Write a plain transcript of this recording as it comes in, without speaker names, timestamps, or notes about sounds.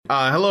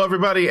Hello,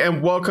 everybody,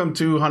 and welcome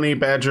to Honey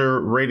Badger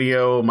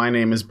Radio. My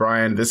name is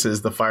Brian. This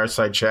is the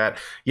Fireside Chat.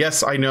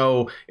 Yes, I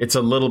know it's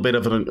a little bit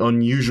of an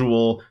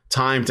unusual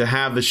time to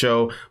have the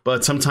show,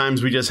 but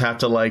sometimes we just have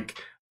to,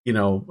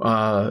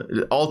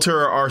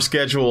 alter our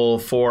schedule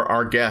for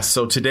our guests.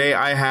 So today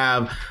I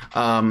have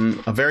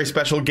a very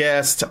special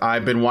guest.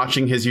 I've been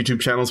watching his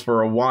YouTube channels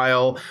for a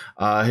while.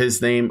 His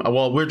name,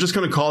 we're just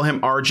going to call him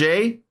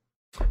RJ.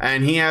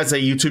 And he has a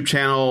YouTube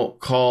channel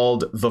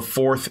called The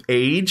Fourth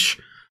Age.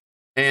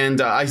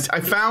 And I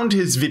found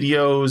his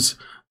videos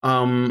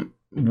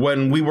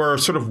when we were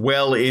sort of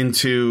well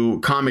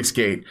into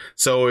Comicsgate.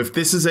 So if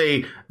this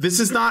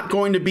is not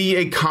going to be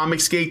a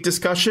Comicsgate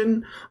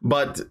discussion,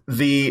 but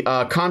the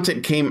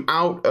content came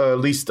out, at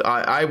least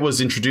I was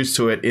introduced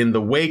to it in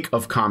the wake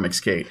of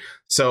Comicsgate.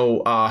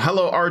 So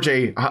hello,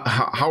 RJ.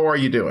 How are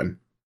you doing?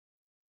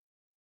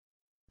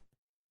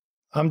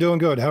 I'm doing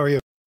good. How are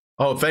you?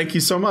 Oh, thank you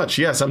so much.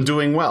 Yes, I'm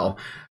doing well.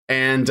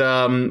 And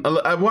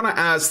I want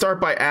to start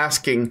by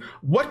asking,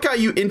 what got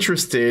you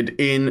interested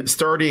in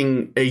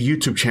starting a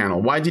YouTube channel?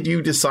 Why did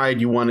you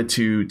decide you wanted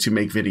to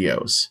make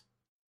videos?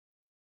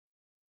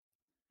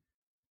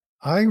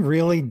 I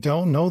really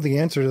don't know the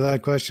answer to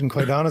that question,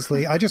 quite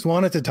honestly. I just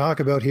wanted to talk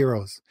about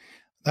heroes.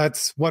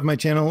 That's what my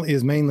channel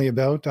is mainly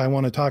about. I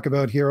want to talk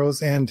about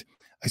heroes, and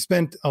I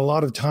spent a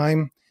lot of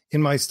time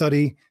in my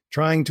study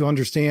trying to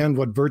understand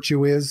what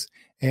virtue is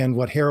and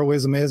what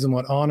heroism is and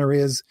what honor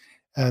is.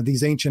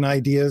 These ancient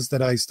ideas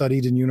that I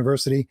studied in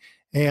university.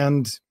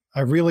 And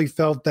I really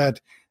felt that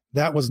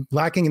was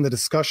lacking in the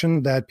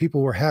discussion that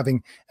people were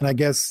having. And I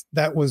guess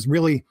that was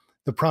really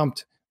the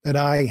prompt that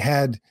I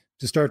had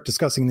to start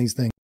discussing these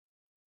things.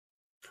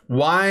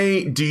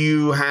 Why do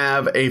you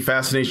have a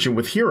fascination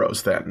with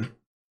heroes then?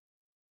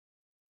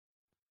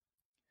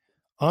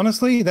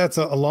 Honestly, that's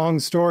a long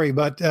story,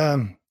 but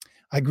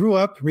I grew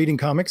up reading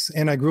comics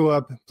and I grew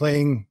up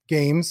playing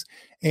games,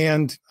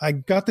 and I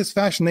got this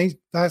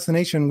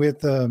fascination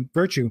with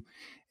virtue.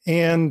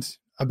 And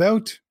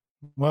about,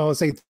 let's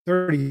say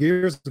 30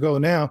 years ago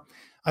now,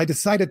 I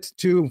decided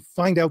to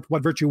find out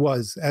what virtue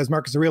was. As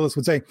Marcus Aurelius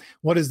would say,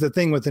 what is the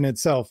thing within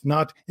itself?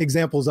 Not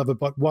examples of it,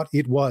 but what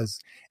it was.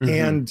 Mm-hmm.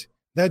 And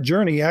that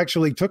journey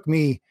actually took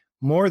me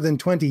more than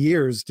 20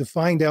 years to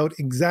find out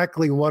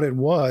exactly what it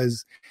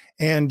was.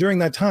 And during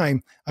that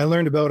time, I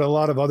learned about a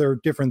lot of other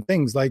different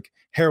things like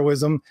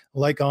heroism,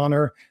 like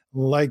honor,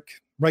 like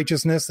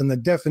righteousness, and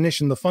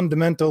the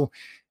fundamental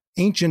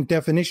ancient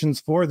definitions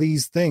for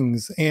these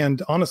things.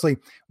 And honestly,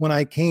 when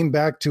I came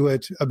back to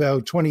it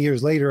about 20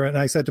 years later, and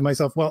I said to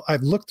myself, well,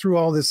 I've looked through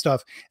all this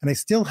stuff and I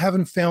still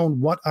haven't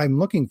found what I'm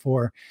looking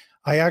for.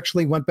 I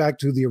actually went back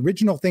to the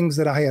original things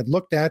that I had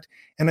looked at,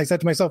 and I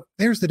said to myself,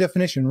 there's the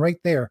definition right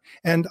there.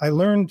 And I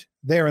learned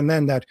there and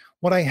then that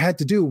what I had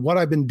to do, what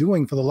I've been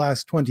doing for the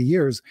last 20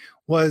 years,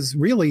 was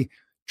really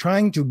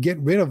trying to get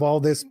rid of all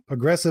this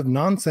progressive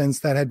nonsense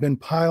that had been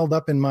piled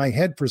up in my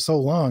head for so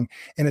long.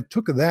 And it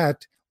took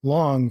that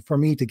long for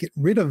me to get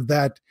rid of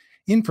that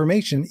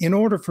information in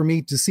order for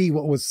me to see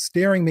what was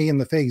staring me in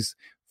the face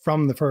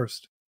from the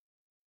first.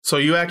 So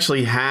you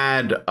actually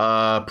had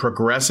a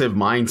progressive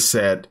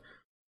mindset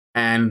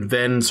and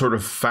then sort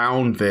of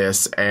found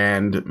this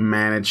and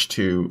managed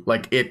to,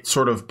 it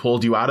sort of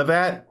pulled you out of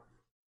that?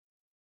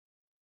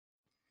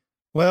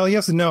 Well,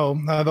 yes and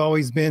no. I've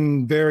always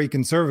been very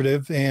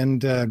conservative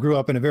and grew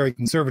up in a very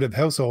conservative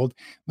household,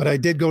 but I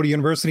did go to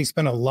university,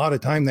 spent a lot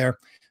of time there.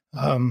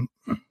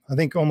 I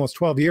think almost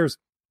 12 years.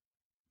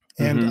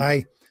 And mm-hmm.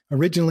 I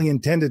originally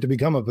intended to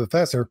become a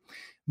professor,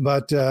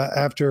 but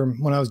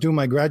when I was doing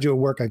my graduate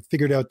work, I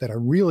figured out that I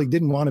really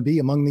didn't want to be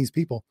among these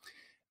people.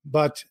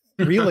 But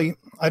really,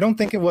 I don't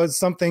think it was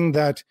something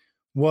that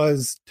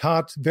was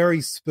taught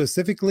very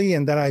specifically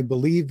and that I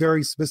believe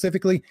very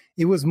specifically.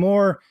 It was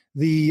more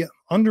the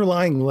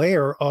underlying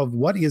layer of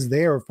what is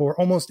there for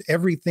almost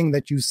everything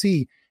that you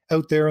see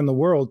out there in the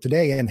world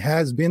today, and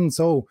has been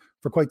so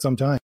for quite some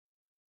time.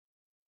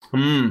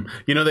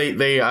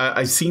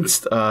 I've seen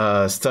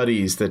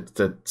studies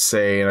that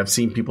say, and I've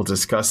seen people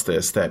discuss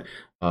this, that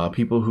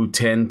people who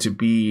tend to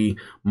be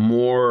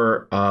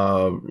more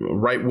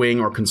right wing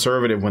or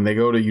conservative when they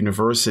go to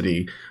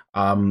university,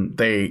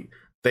 they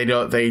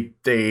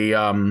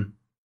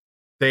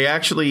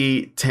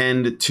actually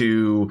tend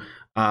to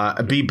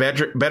be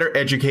better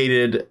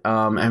educated,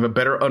 have a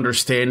better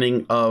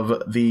understanding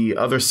of the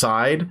other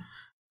side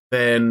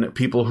than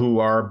people who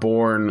are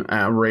born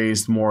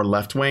raised more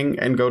left wing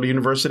and go to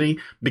university,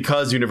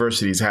 because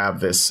universities have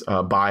this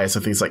bias.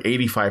 I think it's like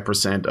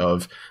 85%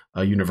 of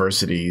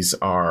universities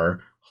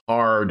are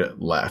hard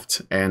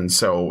left. And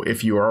so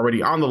if you are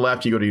already on the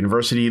left, you go to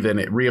university, then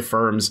it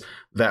reaffirms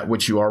that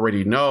which you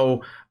already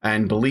know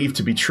and believe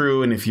to be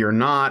true. And if you're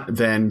not,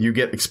 then you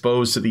get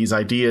exposed to these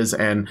ideas,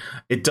 and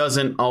it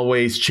doesn't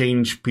always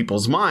change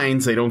people's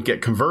minds. They don't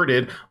get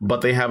converted,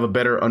 but they have a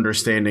better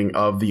understanding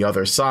of the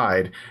other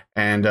side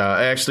and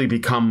actually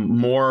become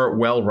more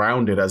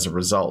well-rounded as a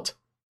result.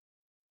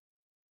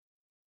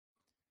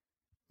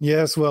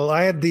 Yes, well,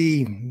 I had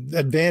the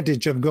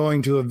advantage of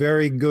going to a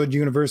very good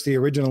university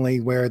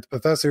originally, where the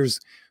professors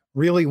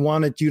really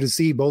wanted you to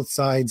see both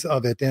sides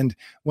of it. And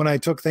when I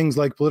took things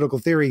like political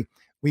theory,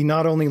 we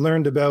not only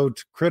learned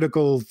about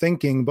critical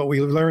thinking, but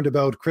we learned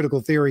about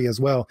critical theory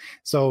as well.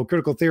 So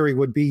critical theory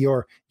would be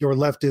your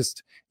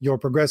leftist, your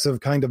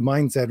progressive kind of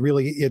mindset.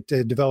 Really, it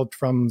developed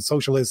from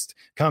socialist,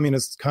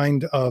 communist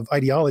kind of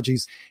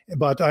ideologies.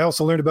 But I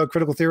also learned about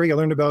critical theory. I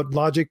learned about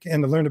logic,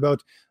 and I learned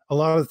about a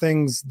lot of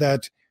things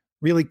that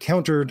really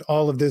countered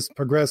all of this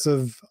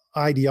progressive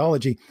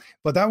ideology.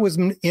 But that was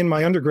in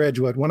my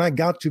undergraduate. When I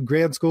got to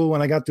grad school,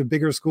 when I got to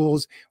bigger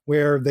schools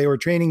where they were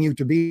training you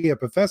to be a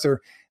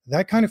professor,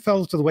 that kind of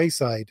fell to the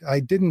wayside. I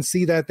didn't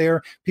see that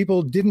there.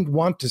 People didn't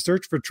want to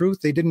search for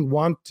truth. They didn't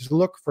want to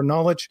look for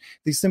knowledge.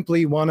 They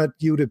simply wanted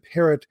you to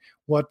parrot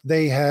what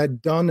they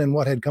had done and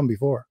what had come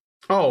before.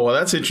 Oh, well,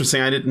 that's interesting.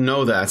 I didn't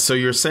know that. So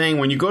you're saying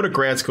when you go to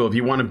grad school, if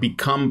you want to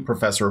become a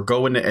professor or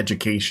go into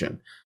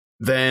education,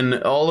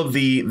 then all of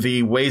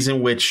the ways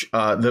in which,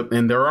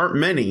 and there aren't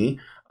many,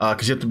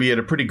 because you have to be at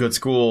a pretty good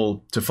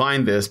school to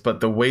find this,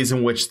 but the ways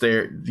in which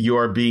you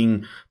are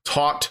being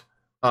taught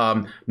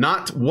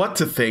not what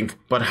to think,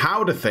 but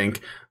how to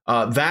think,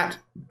 that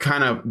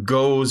kind of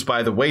goes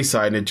by the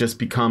wayside, and it just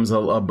becomes a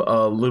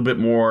little bit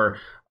more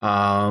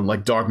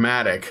like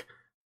dogmatic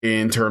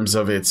in terms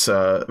of its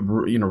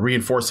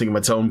reinforcing of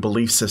its own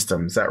belief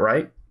system. Is that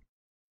right?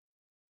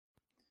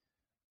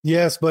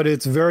 Yes, but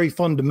it's very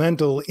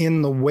fundamental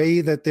in the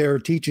way that they're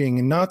teaching,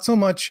 and not so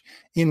much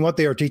in what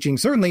they are teaching,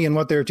 certainly in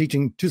what they're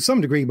teaching to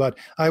some degree, but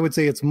I would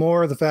say it's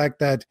more the fact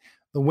that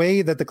the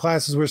way that the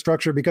classes were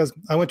structured, because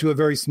I went to a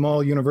very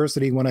small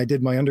university when I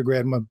did my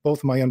undergrad, both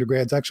of my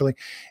undergrads actually,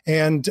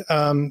 and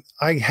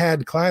I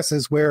had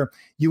classes where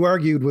you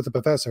argued with the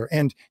professor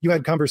and you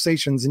had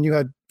conversations and you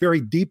had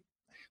very deep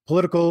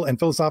political and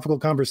philosophical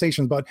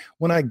conversations. But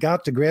when I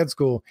got to grad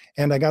school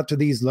and I got to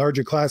these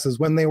larger classes,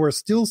 when they were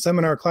still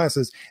seminar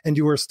classes and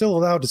you were still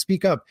allowed to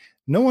speak up,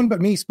 no one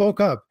but me spoke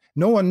up.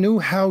 No one knew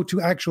how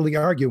to actually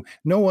argue.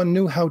 No one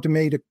knew how to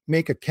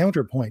make a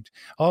counterpoint.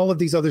 All of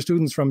these other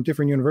students from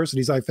different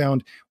universities I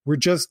found were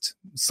just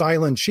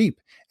silent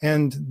sheep.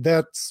 And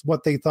that's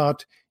what they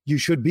thought you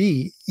should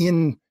be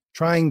in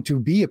trying to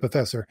be a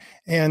professor.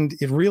 And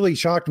it really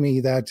shocked me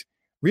that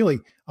really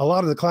a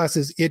lot of the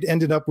classes, it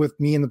ended up with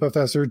me and the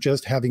professor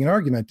just having an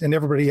argument, and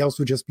everybody else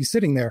would just be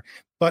sitting there.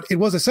 But it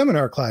was a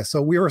seminar class,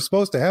 so we were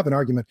supposed to have an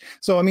argument.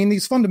 So, I mean,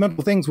 these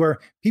fundamental things where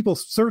people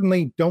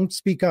certainly don't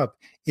speak up,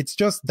 it's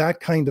just that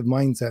kind of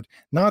mindset,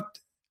 not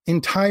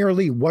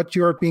entirely what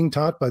you're being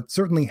taught, but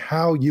certainly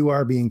how you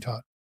are being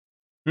taught.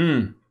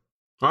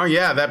 Oh,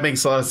 yeah, that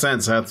makes a lot of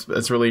sense.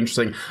 That's really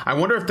interesting. I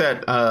wonder if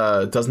that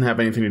doesn't have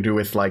anything to do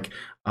with, like,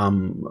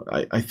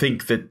 I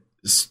think that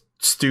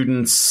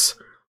students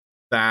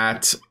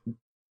that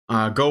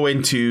go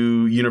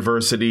into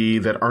university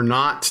that are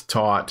not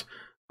taught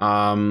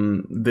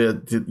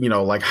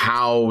like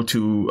how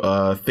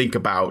to think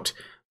about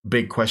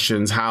big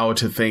questions, how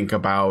to think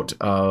about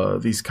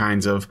these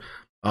kinds of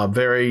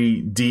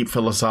very deep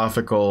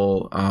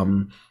philosophical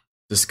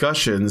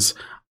discussions.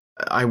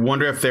 I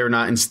wonder if they're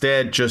not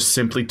instead just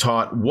simply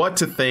taught what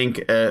to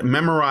think,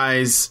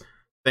 memorize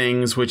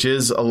things, which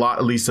is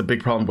at least a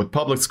big problem with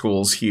public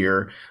schools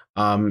here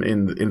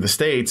in the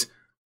States.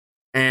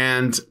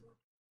 And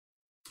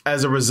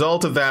as a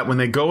result of that, when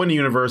they go into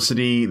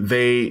university,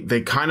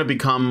 they kind of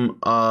become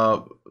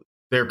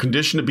they're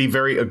conditioned to be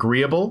very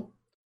agreeable.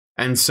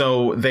 And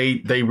so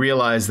they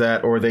realize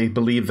that, or they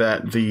believe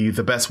that the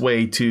best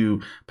way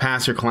to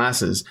pass your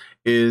classes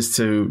is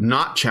to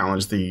not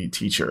challenge the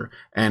teacher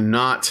and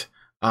not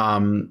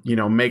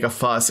make a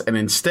fuss, and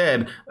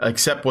instead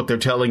accept what they're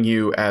telling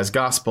you as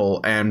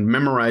gospel and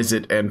memorize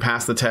it and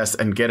pass the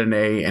test and get an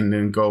A and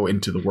then go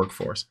into the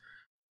workforce.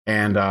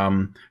 And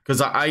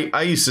because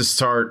I used to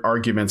start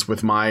arguments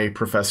with my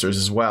professors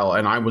as well,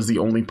 and I was the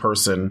only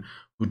person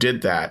who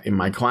did that in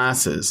my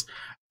classes.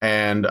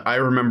 And I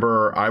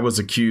remember I was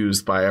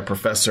accused by a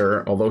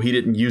professor, although he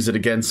didn't use it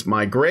against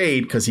my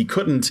grade because he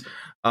couldn't,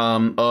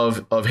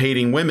 of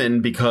hating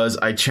women because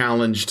I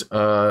challenged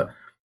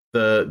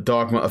the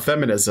dogma of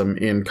feminism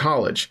in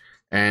college.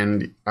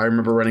 And I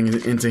remember running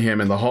into him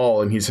in the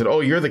hall, and he said,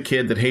 "Oh, you're the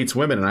kid that hates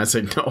women." And I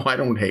said, "No, I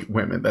don't hate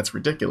women. That's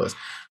ridiculous."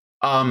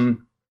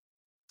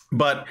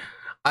 But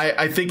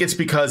I think it's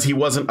because he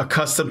wasn't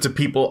accustomed to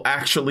people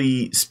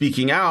actually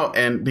speaking out,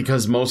 and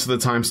because most of the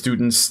time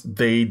students,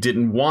 they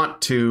didn't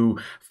want to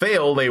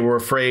fail. They were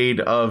afraid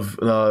of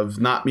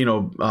not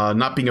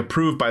being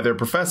approved by their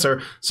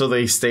professor, so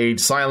they stayed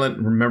silent.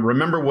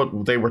 Remember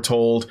what they were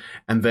told,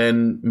 and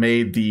then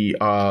made the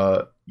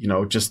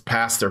just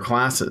pass their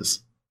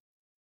classes.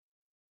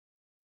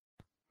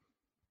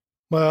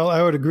 Well,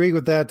 I would agree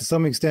with that to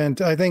some extent.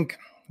 I think,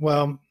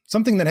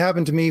 something that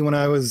happened to me when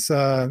I was,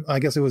 I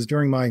guess it was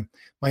during my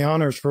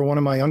honors for one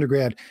of my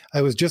undergrad.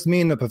 I was just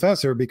me and the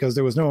professor because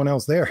there was no one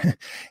else there.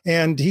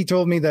 And he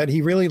told me that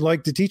he really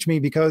liked to teach me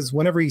because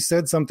whenever he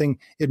said something,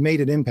 it made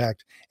an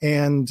impact.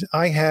 And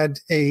I had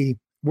a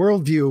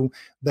worldview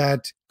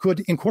that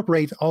could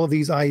incorporate all of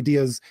these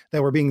ideas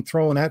that were being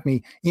thrown at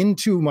me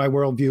into my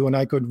worldview, and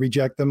I could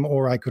reject them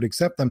or I could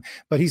accept them.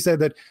 But he said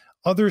that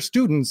other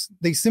students,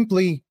 they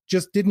simply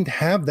just didn't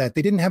have that.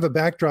 They didn't have a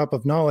backdrop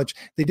of knowledge.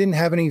 They didn't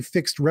have any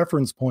fixed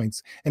reference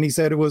points. And he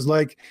said it was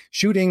like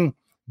shooting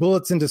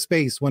bullets into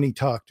space when he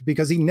talked,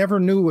 because he never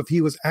knew if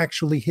he was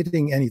actually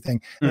hitting anything.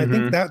 And I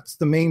think that's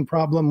the main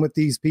problem with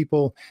these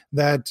people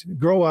that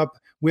grow up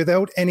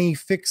without any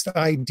fixed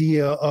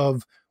idea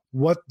of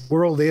what the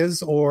world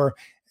is, or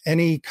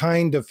any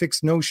kind of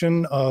fixed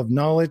notion of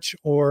knowledge,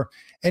 or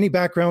any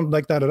background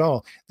like that at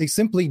all. They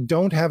simply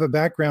don't have a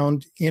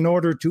background in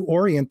order to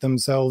orient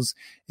themselves,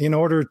 in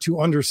order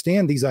to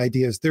understand these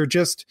ideas. They're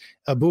just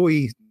a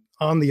buoy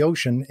on the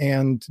ocean,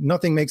 and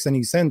nothing makes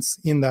any sense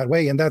in that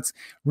way. And that's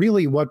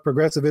really what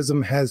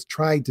progressivism has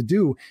tried to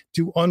do,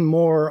 to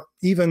unmoor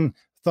even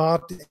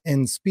thought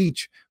and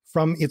speech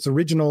from its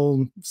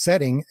original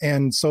setting.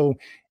 And so,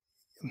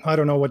 I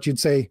don't know what you'd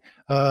say,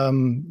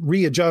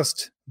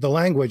 readjust the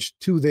language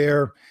to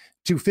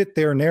fit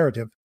their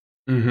narrative.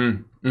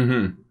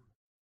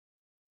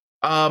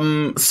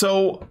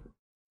 So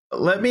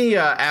let me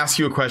ask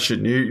you a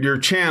question. Your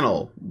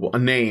channel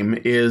name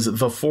is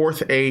The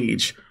Fourth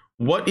Age.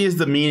 What is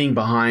the meaning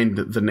behind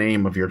the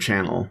name of your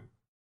channel?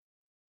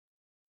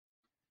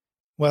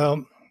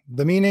 Well,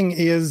 the meaning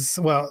is,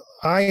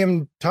 I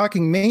am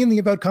talking mainly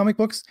about comic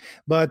books,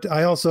 but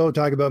I also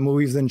talk about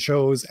movies and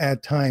shows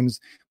at times.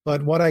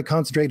 But what I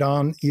concentrate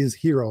on is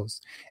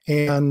heroes.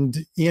 And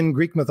in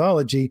Greek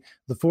mythology,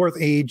 the fourth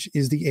age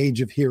is the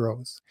age of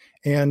heroes.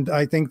 And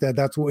I think that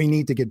that's what we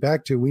need to get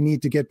back to. We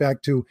need to get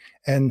back to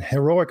an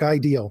heroic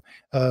ideal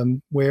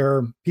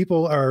where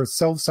people are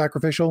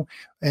self-sacrificial.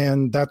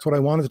 And that's what I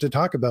wanted to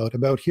talk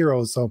about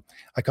heroes. So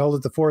I called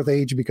it the fourth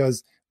age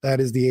because that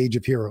is the age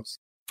of heroes.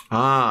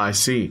 Ah, I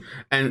see.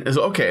 And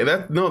okay,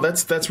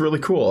 that's really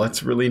cool.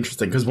 That's really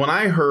interesting. Because when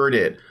I heard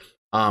it,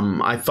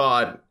 I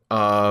thought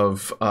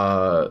of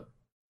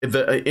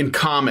in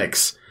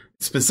comics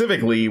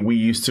specifically, we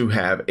used to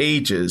have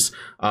ages.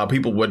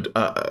 People would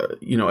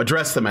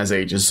address them as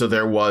ages. So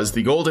there was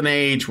the Golden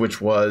Age, which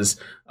was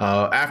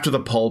after the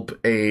Pulp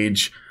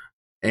Age,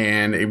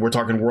 and we're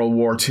talking World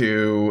War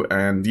II,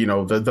 and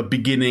the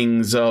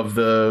beginnings of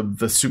the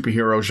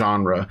superhero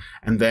genre.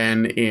 And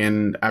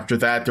then after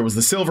that, there was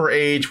the Silver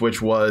Age,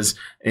 which was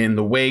in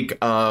the wake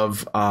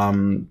of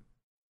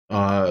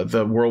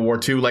the World War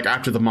II, like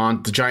after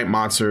the giant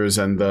monsters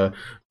and the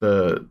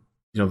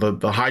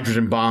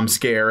hydrogen bomb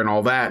scare and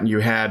all that. And you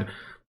had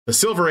the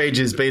Silver Age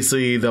is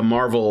basically the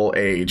Marvel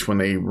age when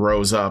they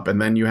rose up.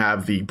 And then you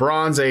have the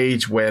Bronze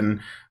Age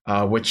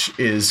which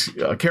is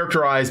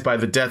characterized by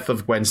the death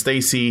of Gwen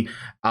Stacy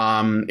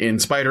in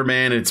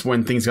Spider-Man. It's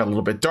when things got a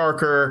little bit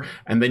darker.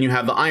 And then you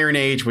have the Iron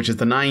Age, which is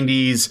the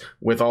 90s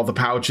with all the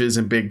pouches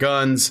and big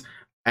guns.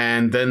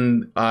 And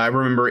then I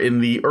remember in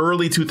the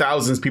early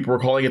 2000s, people were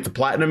calling it the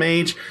Platinum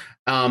Age.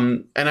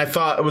 And I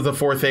thought it was the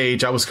fourth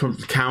age. I was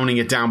counting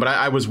it down, but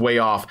I was way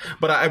off.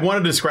 But I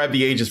wanted to describe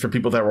the ages for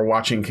people that were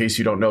watching, in case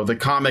you don't know. The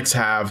comics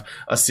have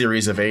a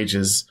series of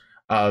ages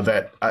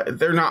that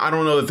they're not, I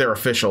don't know that they're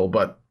official,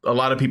 but a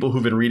lot of people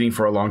who've been reading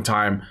for a long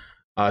time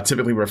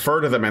typically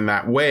refer to them in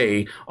that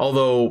way.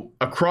 Although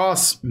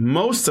across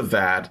most of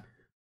that,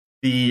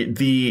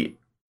 the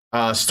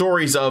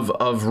stories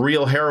of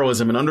real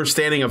heroism and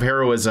understanding of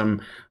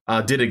heroism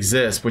did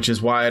exist, which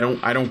is why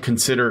I don't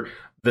consider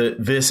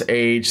this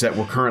age that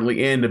we're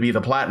currently in to be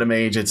the Platinum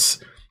Age. It's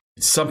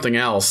something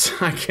else.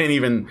 I can't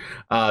even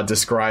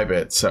describe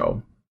it.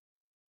 So,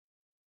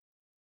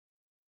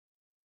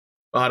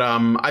 but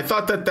I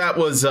thought that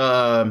was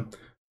a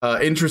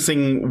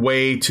interesting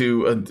way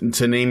to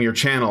name your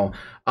channel.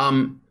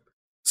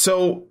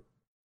 So,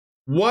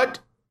 what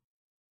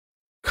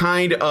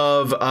kind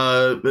of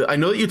I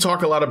know that you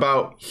talk a lot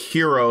about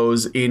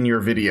heroes in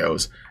your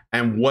videos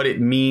and what it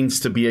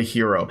means to be a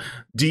hero.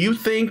 Do you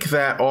think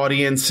that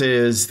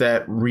audiences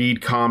that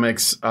read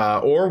comics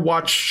or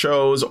watch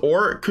shows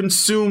or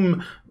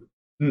consume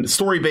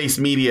story-based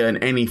media in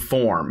any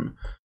form,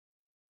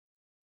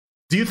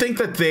 do you think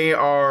that they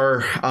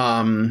are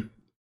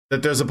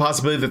that there's a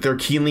possibility that they're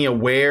keenly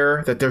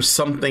aware that there's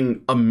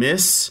something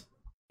amiss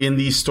in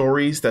these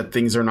stories, that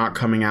things are not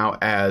coming out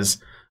as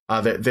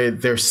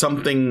there's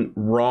something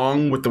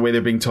wrong with the way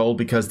they're being told,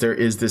 because there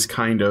is this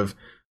kind of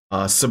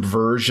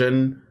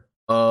subversion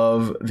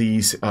of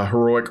these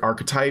heroic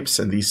archetypes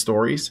and these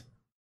stories?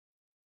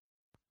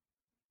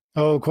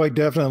 Oh, quite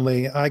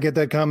definitely. I get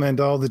that comment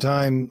all the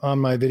time on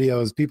my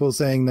videos. People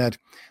saying that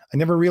I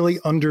never really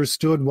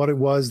understood what it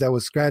was that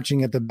was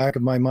scratching at the back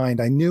of my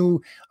mind. I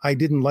knew I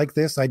didn't like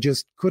this. I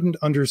just couldn't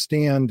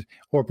understand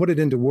or put it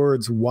into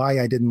words why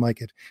I didn't like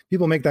it.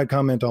 People make that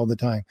comment all the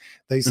time.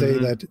 They say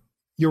that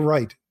you're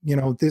right.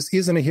 This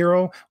isn't a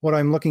hero. What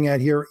I'm looking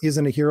at here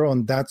isn't a hero,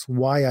 and that's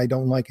why I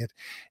don't like it.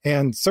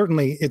 And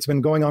certainly it's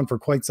been going on for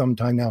quite some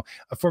time now.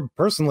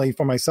 Personally,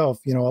 for myself,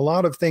 a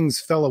lot of things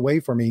fell away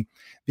for me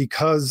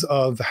because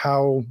of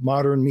how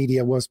modern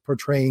media was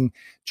portraying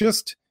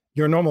just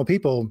your normal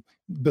people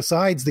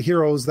besides the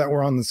heroes that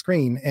were on the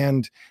screen.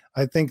 And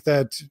I think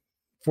that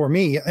for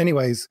me,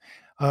 anyways,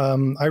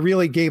 I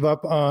really gave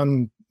up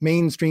on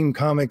mainstream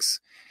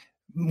comics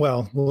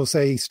well, we'll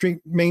say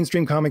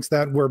mainstream comics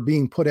that were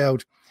being put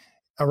out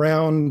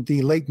around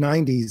the late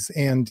 90s.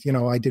 And,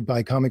 I did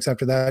buy comics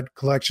after that,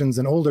 collections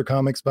and older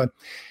comics, but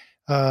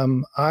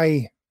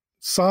I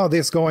saw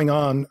this going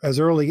on as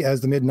early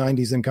as the mid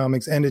 90s in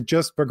comics, and it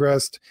just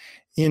progressed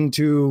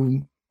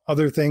into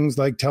other things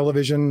like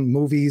television,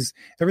 movies,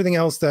 everything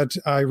else that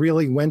I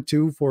really went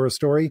to for a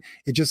story.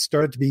 It just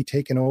started to be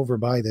taken over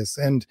by this.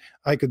 And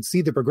I could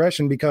see the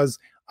progression because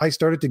I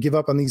started to give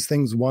up on these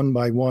things one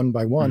by one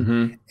by one.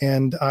 Mm-hmm.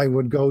 And I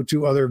would go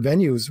to other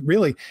venues,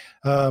 really,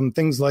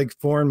 things like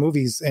foreign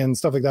movies and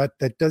stuff like that,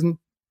 that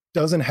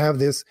doesn't have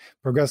this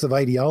progressive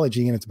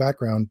ideology in its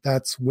background.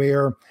 That's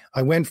where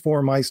I went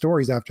for my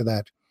stories after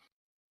that.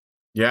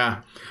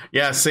 Yeah.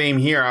 Yeah, same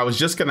here. I was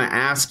just going to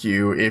ask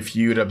you if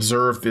you'd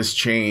observed this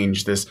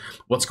change,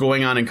 what's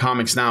going on in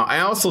comics now. I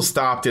also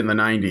stopped in the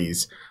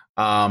 90s.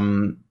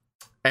 And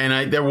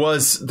it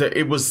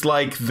was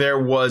like there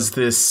was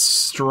this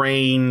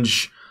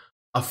strange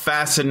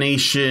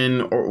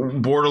fascination or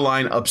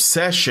borderline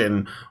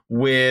obsession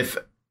with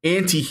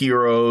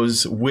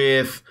anti-heroes,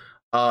 with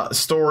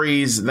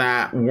stories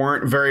that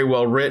weren't very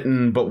well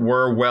written but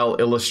were well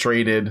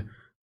illustrated.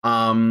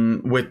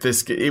 With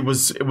this,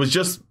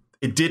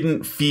 it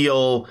didn't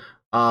feel,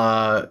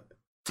 and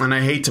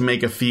I hate to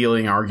make a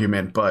feeling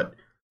argument, but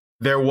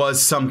there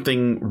was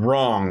something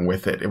wrong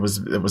with it. It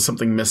was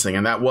something missing,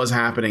 and that was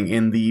happening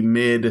in the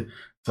mid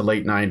to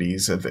late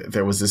 90s.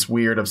 There was this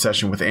weird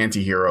obsession with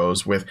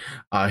anti-heroes, with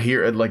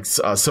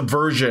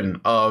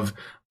subversion of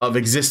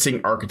existing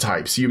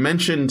archetypes. You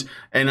mentioned,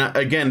 and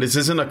again, this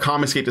isn't a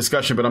Comicsgate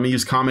discussion, but I'm gonna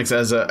use comics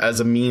as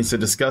a means to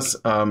discuss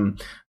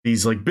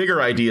these like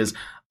bigger ideas.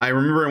 I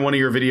remember in one of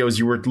your videos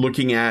you were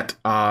looking at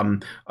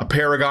a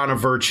paragon of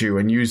virtue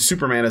and used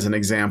Superman as an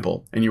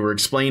example, and you were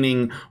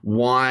explaining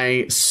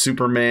why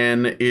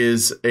Superman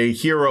is a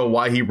hero,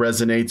 why he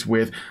resonates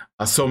with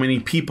so many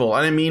people.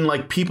 And I mean,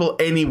 like, people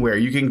anywhere.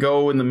 You can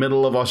go in the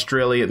middle of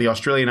Australia, the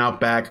Australian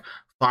outback,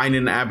 find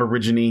an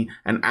Aborigine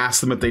and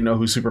ask them if they know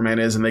who Superman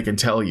is, and they can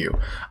tell you.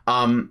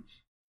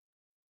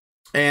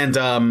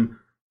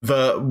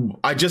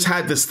 I just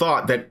had this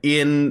thought that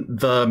in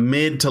the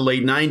mid to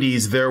late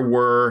 90s, there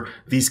were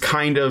these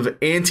kind of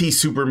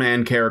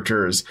anti-Superman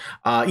characters.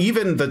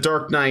 Even The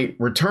Dark Knight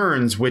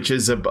Returns, which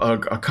is a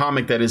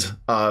comic that is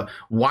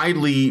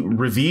widely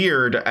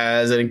revered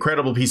as an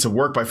incredible piece of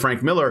work by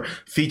Frank Miller,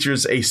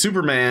 features a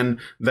Superman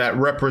that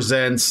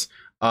represents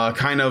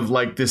kind of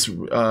like this.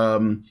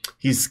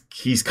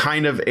 He's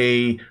kind of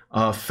a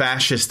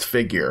fascist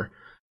figure.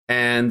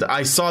 And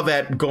I saw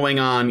that going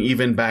on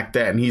even back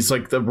then. He's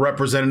like the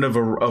representative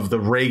of the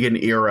Reagan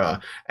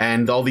era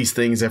and all these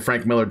things that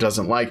Frank Miller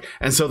doesn't like.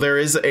 And so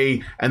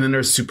and then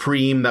there's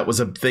Supreme. That was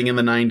a thing in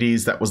the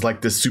 90s. That was like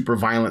this super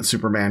violent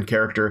Superman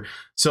character.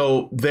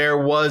 So there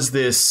was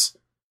this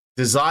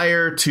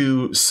desire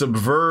to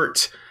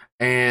subvert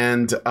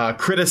and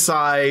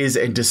criticize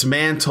and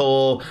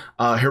dismantle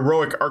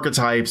heroic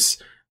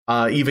archetypes.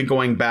 Even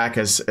going back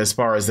as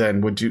far as then,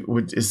 would you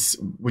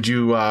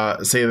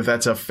say that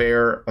that's a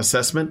fair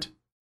assessment?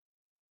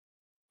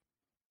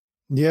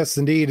 Yes,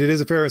 indeed, it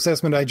is a fair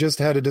assessment. I just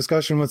had a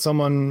discussion with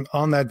someone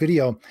on that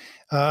video.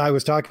 I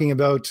was talking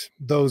about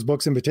those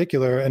books in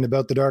particular and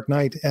about The Dark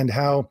Knight and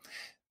how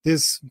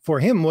this, for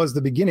him, was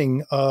the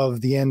beginning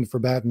of the end for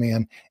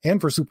Batman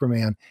and for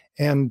Superman.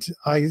 And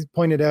I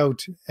pointed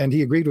out, and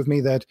he agreed with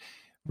me, that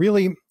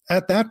really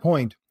at that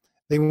point,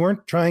 they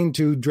weren't trying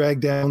to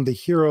drag down the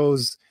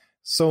heroes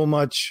so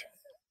much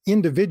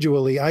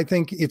individually. I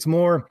think it's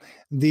more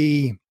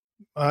the,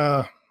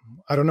 I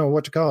don't know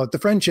what to call it, the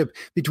friendship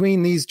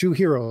between these two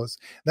heroes.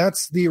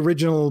 That's the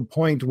original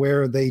point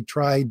where they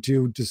tried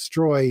to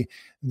destroy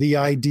the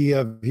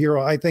idea of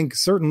hero. I think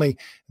certainly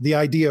the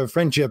idea of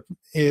friendship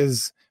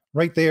is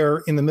right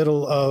there in the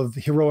middle of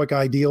heroic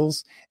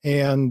ideals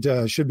and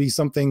should be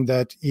something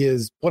that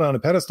is put on a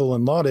pedestal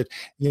and lauded,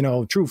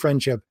 true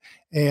friendship.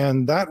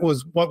 And that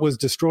was what was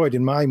destroyed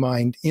in my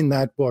mind in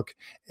that book.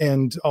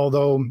 And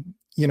although,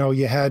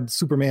 you had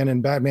Superman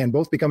and Batman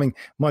both becoming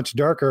much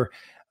darker,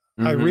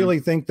 mm-hmm. I really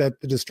think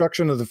that the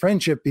destruction of the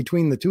friendship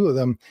between the two of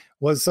them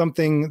was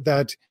something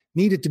that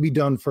needed to be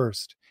done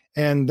first.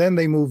 And then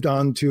they moved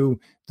on to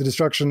the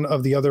destruction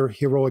of the other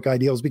heroic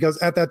ideals, because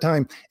at that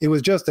time, it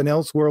was just an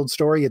Elseworld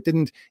story. It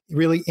didn't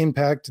really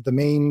impact the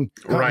main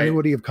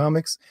continuity of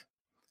comics.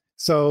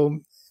 So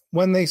that's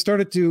when they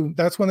started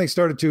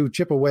to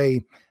chip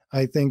away,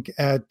 I think,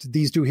 at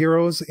these two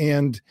heroes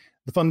and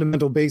the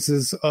fundamental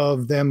basis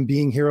of them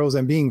being heroes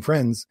and being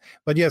friends.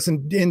 But yes,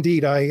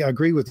 indeed, I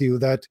agree with you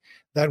that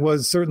that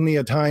was certainly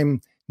a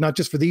time, not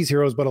just for these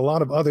heroes, but a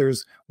lot of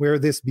others, where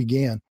this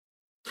began.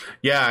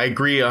 Yeah, I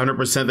agree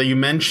 100% that you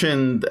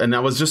mentioned, and I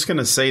was just going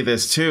to say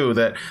this too,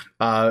 that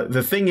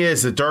the thing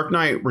is, The Dark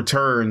Knight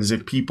Returns,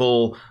 if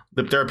people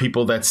there are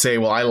people that say,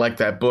 well, I like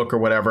that book or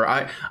whatever.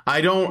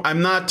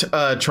 I'm not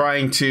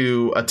trying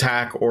to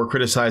attack or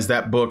criticize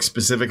that book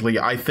specifically.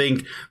 I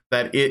think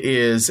that it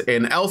was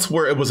an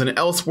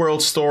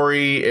Elseworld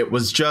story. It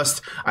was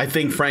just, I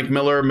think Frank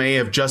Miller may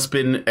have just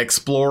been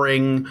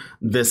exploring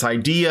this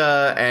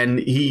idea, and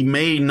he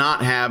may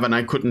not have, and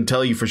I couldn't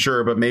tell you for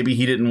sure, but maybe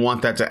he didn't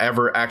want that to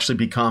ever actually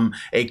become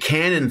a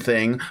canon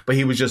thing, but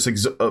he was just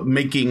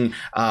making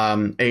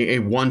a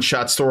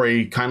one-shot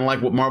story, kind of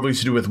like what Marvel used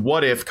to do with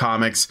What If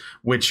comics,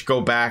 which go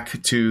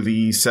back to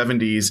the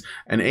 70s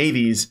and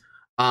 80s.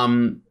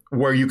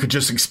 Where you could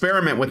just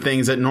experiment with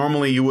things that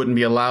normally you wouldn't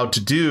be allowed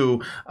to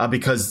do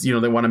because,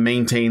 they want to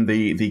maintain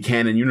the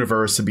canon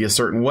universe to be a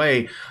certain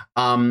way.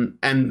 And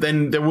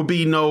then there would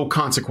be no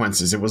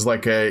consequences. It was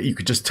like you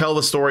could just tell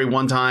the story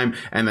one time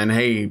and then,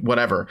 hey,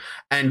 whatever.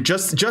 And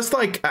just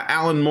like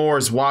Alan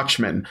Moore's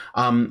Watchmen,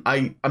 I'm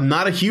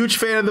not a huge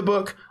fan of the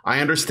book. I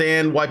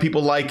understand why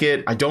people like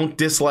it. I don't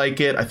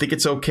dislike it. I think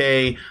it's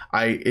okay.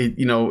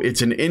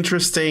 It's an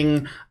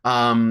interesting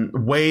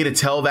way to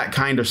tell that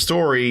kind of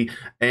story.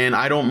 And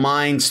I don't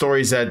mind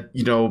stories that,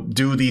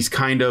 do these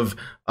kind of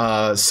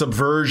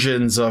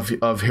subversions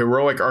of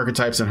heroic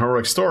archetypes and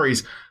heroic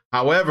stories.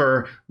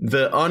 However,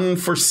 the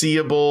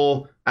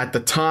unforeseeable at the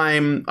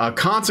time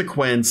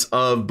consequence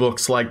of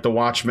books like The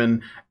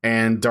Watchmen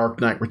and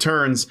Dark Knight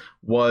Returns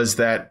was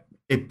that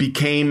it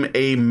became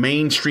a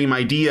mainstream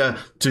idea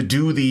to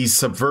do these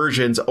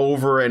subversions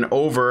over and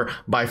over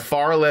by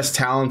far less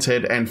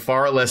talented and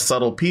far less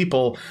subtle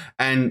people.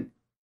 And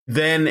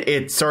then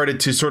it started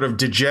to sort of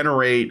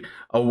degenerate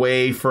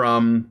away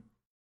from,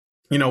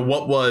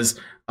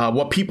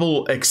 what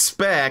people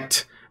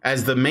expect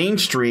as the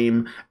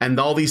mainstream, and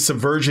all these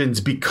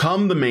subversions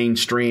become the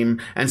mainstream.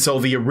 And so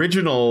the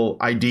original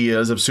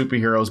ideas of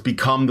superheroes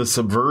become the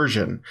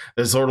subversion.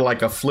 There's sort of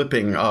like a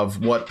flipping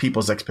of what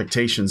people's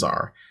expectations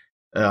are,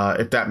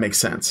 if that makes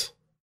sense.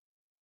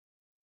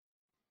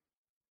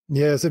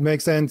 Yes, it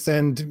makes sense.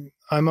 And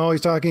I'm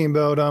always talking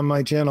about on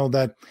my channel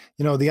that,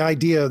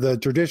 the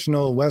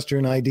traditional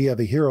Western idea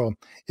of a hero,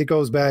 it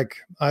goes back,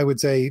 I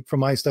would say, from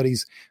my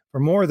studies, for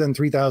more than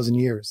 3,000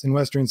 years in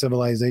Western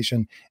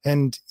civilization.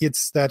 And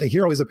it's that a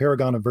hero is a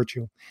paragon of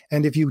virtue.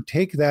 And if you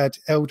take that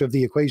out of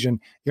the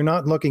equation, you're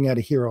not looking at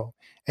a hero.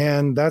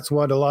 And that's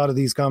what a lot of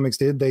these comics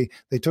did. They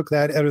took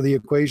that out of the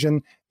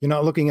equation. You're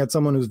not looking at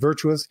someone who's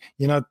virtuous.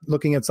 You're not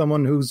looking at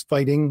someone who's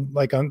fighting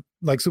like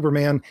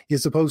Superman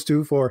is supposed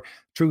to for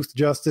truth,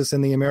 justice,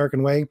 and the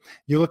American way.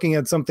 You're looking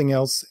at something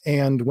else.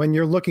 And when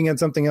you're looking at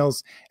something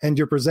else and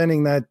you're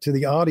presenting that to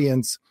the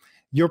audience,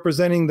 you're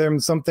presenting them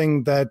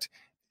something that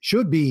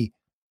should be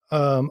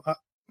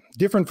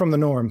different from the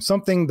norm,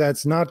 something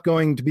that's not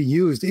going to be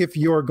used if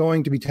you're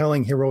going to be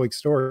telling heroic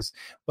stories.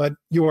 But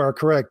you are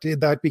correct.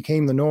 That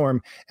became the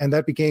norm, and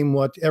that became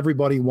what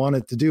everybody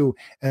wanted to do.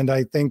 And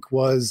I think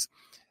was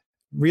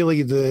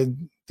really the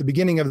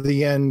beginning of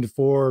the end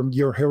for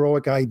your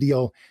heroic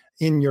ideal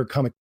in your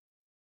comic.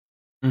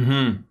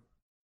 Mm-hmm.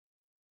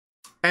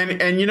 And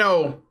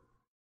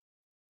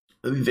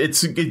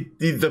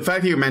the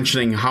fact that you're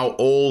mentioning how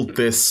old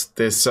this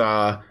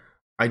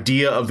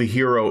idea of the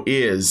hero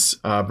is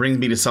brings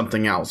me to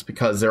something else,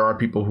 because there are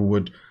people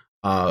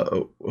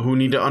who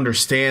need to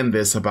understand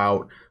this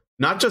about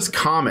not just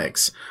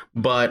comics,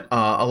 but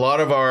a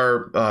lot of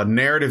our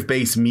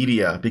narrative-based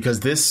media, because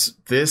this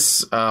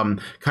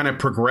kind of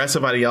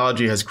progressive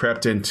ideology has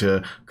crept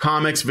into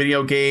comics,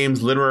 video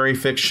games, literary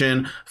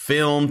fiction,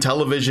 film,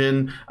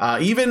 television,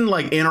 even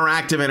like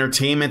interactive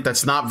entertainment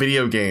that's not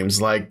video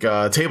games, like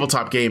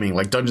tabletop gaming,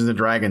 like Dungeons and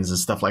Dragons and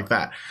stuff like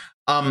that.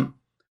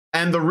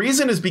 And the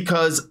reason is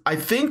because I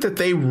think that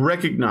they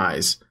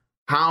recognize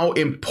how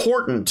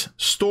important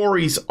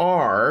stories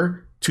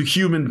are to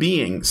human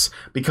beings,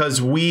 because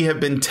we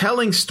have been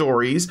telling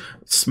stories,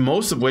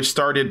 most of which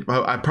started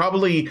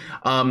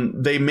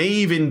they may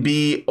even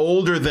be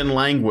older than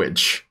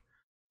language.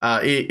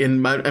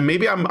 And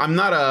maybe I'm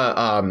not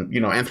a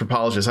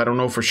anthropologist. I don't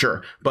know for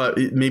sure, but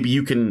maybe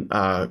you can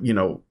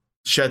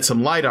shed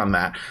some light on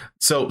that.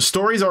 So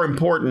stories are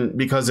important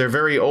because they're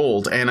very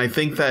old, and I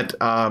think that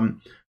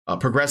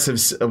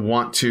progressives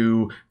want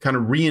to kind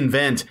of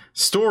reinvent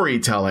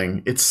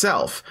storytelling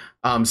itself.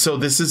 So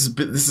this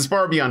is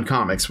far beyond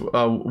comics.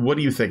 What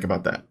do you think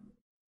about that?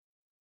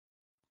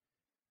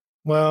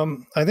 Well,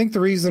 I think the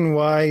reason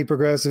why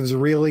progressives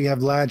really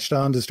have latched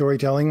on to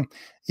storytelling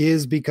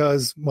is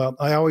because, well,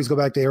 I always go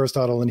back to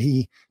Aristotle, and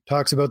he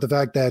talks about the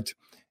fact that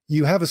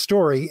you have a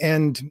story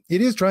and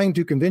it is trying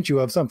to convince you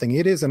of something.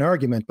 It is an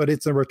argument, but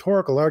it's a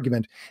rhetorical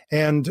argument.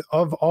 And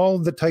of all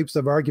the types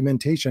of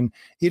argumentation,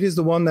 it is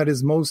the one that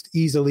is most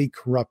easily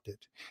corrupted,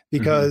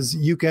 because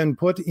you can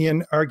put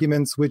in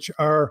arguments which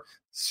are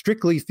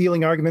strictly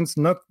feeling arguments,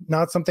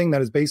 not something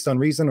that is based on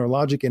reason or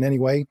logic in any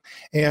way.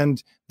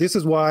 And this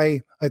is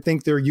why I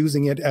think they're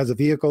using it as a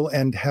vehicle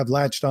and have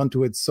latched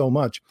onto it so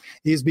much,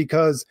 is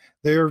because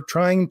they're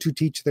trying to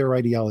teach their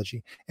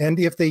ideology. And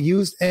if they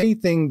used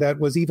anything that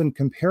was even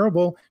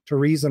comparable to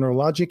reason or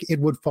logic, it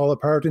would fall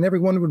apart and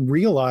everyone would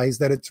realize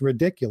that it's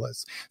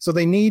ridiculous. So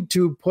they need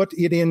to put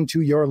it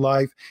into your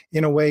life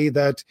in a way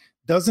that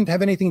doesn't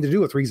have anything to do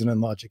with reason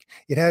and logic.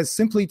 It has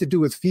simply to do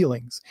with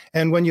feelings.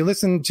 And when you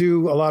listen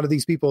to a lot of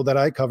these people that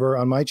I cover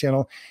on my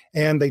channel,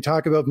 and they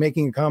talk about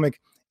making a comic,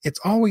 it's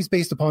always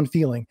based upon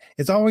feeling.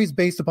 It's always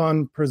based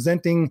upon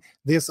presenting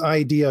this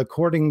idea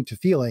according to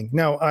feeling.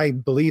 Now, I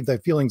believe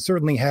that feelings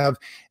certainly have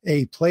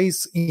a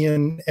place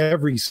in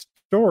every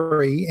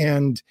story,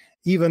 and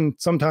even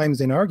sometimes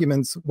in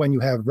arguments when you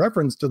have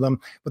reference to them,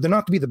 but they're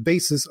not to be the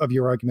basis of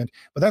your argument.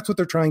 But that's what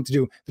they're trying to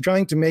do. They're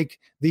trying to make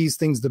these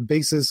things the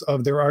basis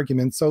of their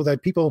argument so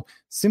that people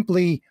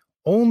simply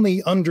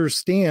only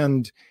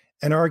understand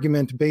an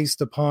argument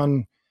based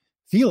upon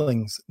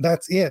feelings.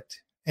 That's it.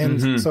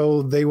 And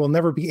so they will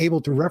never be able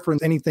to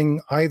reference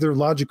anything either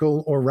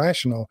logical or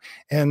rational.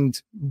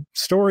 And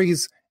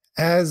stories,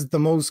 as the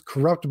most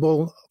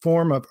corruptible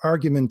form of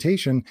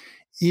argumentation,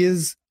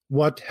 is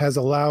what has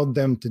allowed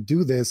them to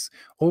do this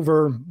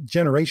over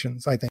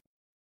generations, I think.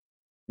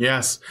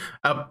 Yes.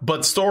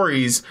 But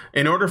stories,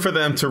 in order for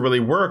them to really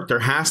work, there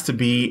has to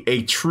be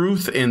a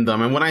truth in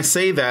them. And when I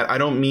say that, I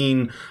don't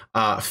mean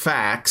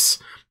facts,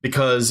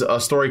 because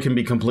a story can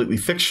be completely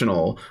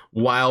fictional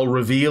while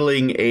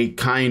revealing a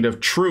kind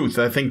of truth.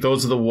 I think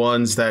those are the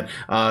ones that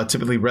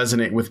typically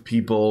resonate with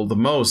people the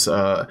most.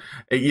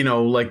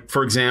 Like,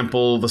 for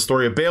example, the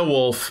story of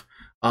Beowulf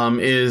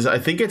is, I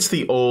think it's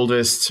the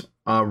oldest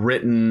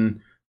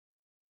written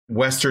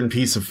Western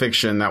piece of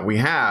fiction that we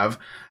have.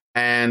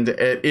 And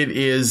it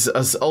is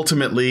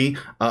ultimately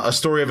a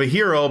story of a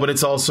hero, but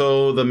it's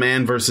also the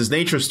man versus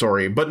nature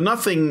story. But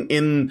nothing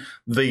in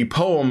the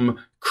poem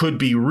could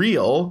be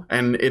real,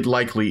 and it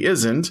likely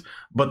isn't.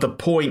 But the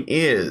point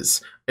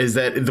is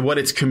that what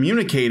it's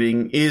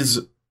communicating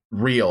is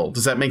real.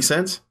 Does that make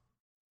sense?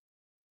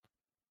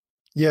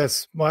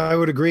 Yes, well, I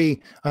would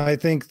agree. I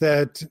think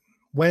that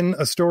when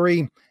a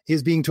story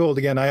is being told,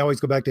 again, I always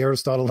go back to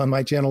Aristotle on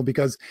my channel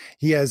because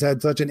he has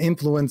had such an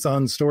influence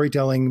on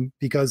storytelling,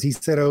 because he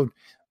set out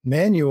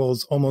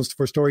manuals almost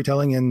for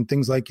storytelling and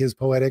things like his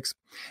Poetics.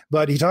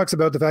 But he talks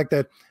about the fact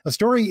that a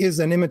story is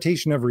an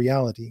imitation of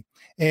reality,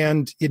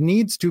 and it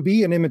needs to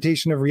be an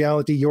imitation of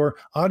reality. Your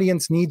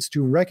audience needs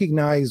to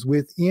recognize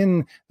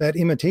within that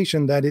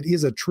imitation that it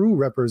is a true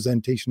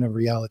representation of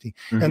reality.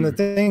 And the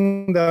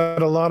thing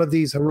that a lot of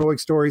these heroic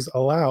stories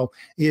allow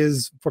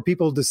is for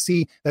people to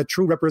see that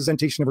true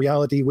representation of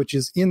reality, which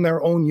is in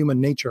their own human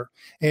nature.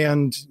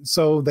 And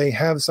so they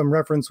have some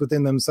reference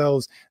within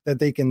themselves that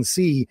they can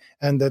see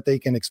and that they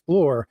can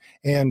explore.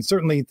 And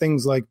certainly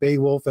things like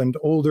Beowulf and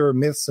older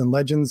myths and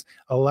legends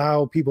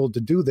allow people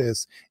to do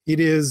this. It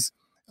is,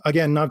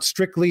 again, not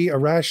strictly a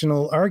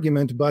rational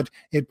argument, but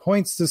it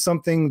points to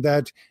something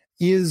that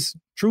is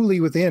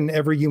truly within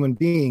every human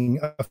being,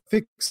 a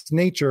fixed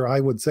nature, I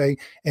would say,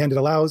 and it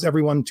allows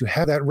everyone to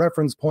have that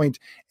reference point.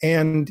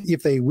 And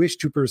if they wish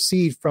to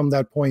proceed from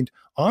that point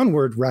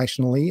onward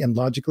rationally and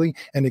logically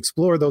and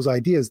explore those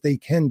ideas, they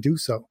can do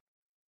so.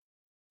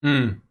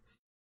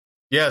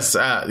 Yes,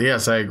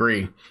 I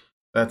agree.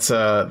 That's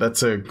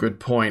a good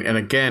point. And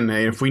again,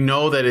 if we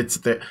know that it's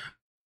the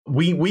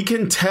we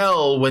can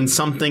tell when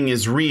something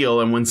is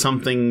real and when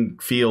something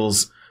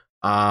feels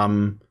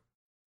there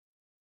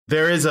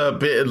is a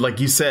bit,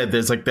 like you said,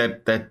 there's like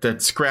that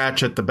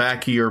scratch at the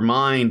back of your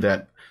mind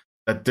that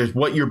there's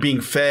what you're being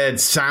fed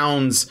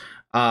sounds.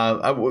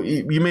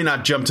 You may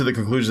not jump to the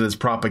conclusion that it's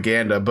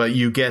propaganda, but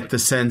you get the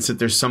sense that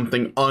there's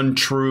something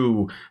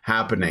untrue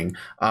happening,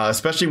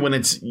 especially when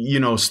it's,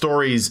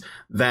 stories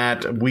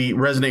that we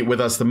resonate with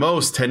us the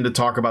most tend to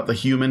talk about the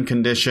human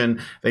condition.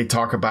 They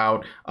talk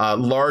about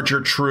larger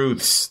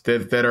truths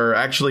that are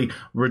actually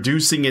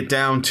reducing it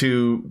down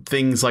to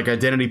things like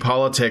identity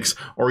politics,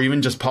 or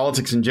even just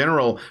politics in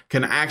general,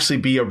 can actually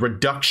be a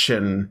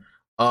reduction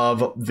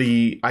of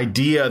the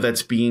idea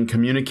that's being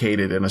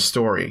communicated in a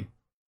story.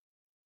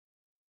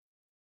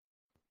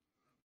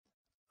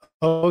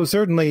 Oh,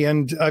 certainly.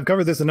 And I've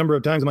covered this a number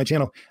of times on my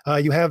channel.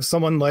 You have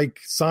someone like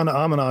Sana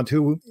Amanat,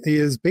 who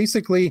is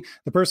basically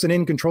the person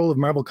in control of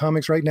Marvel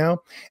Comics right now.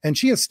 And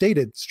she has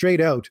stated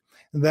straight out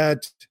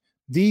that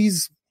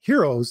these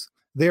heroes,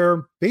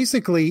 they're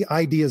basically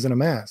ideas in a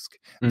mask.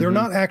 They're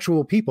not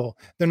actual people.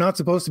 They're not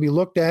supposed to be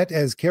looked at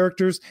as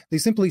characters. They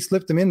simply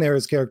slip them in there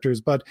as characters,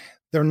 but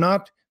they're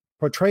not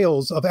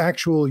portrayals of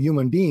actual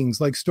human beings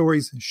like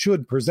stories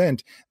should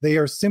present. They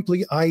are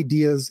simply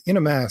ideas in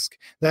a mask.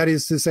 That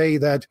is to say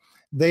that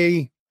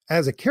they,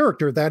 as a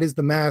character, that is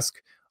the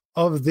mask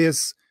of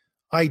this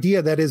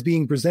idea that is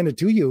being presented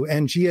to you.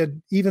 And she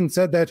had even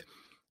said that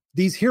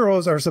these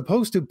heroes are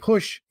supposed to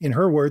push, in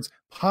her words,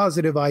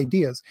 positive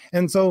ideas.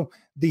 And so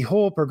the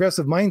whole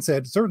progressive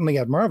mindset, certainly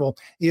at Marvel,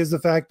 is the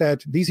fact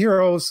that these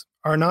heroes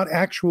are not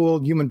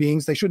actual human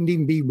beings. They shouldn't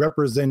even be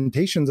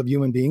representations of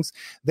human beings.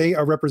 They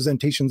are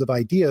representations of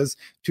ideas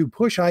to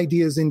push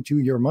ideas into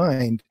your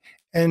mind.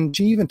 And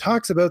she even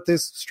talks about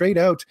this straight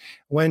out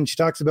when she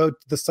talks about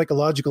the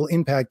psychological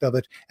impact of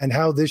it and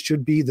how this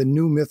should be the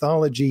new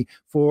mythology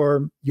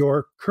for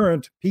your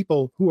current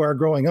people who are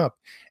growing up.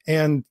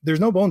 And there's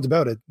no bones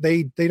about it.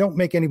 They don't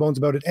make any bones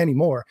about it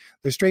anymore.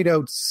 They straight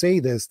out say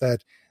this,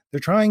 that they're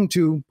trying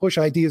to push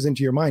ideas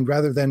into your mind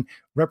rather than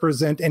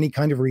represent any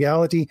kind of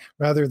reality,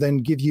 rather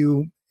than give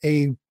you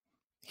a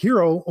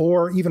hero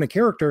or even a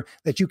character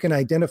that you can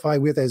identify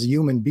with as a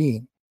human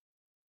being.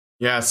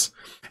 Yes,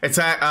 it's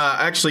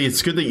actually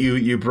it's good that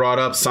you brought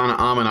up Sana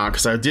Amanat,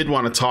 because I did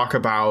want to talk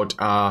about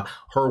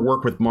her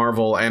work with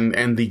Marvel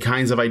and the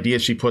kinds of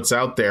ideas she puts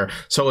out there.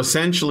 So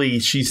essentially,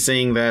 she's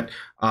saying that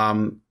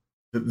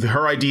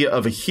her idea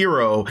of a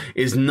hero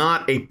is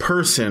not a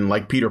person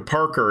like Peter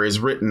Parker is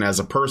written as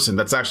a person.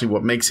 That's actually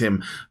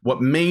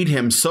what made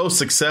him so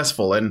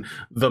successful and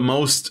the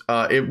most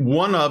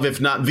one of,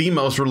 if not the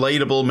most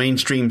relatable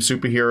mainstream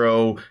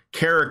superhero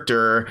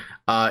character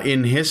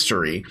in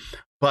history.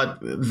 But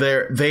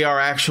they are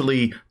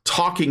actually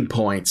talking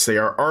points. They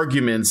are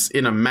arguments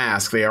in a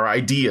mask. They are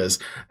ideas,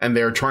 and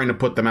they're trying to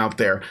put them out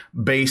there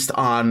based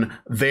on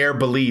their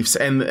beliefs.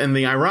 And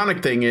the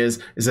ironic thing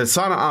is that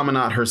Sana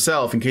Amanat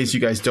herself, in case you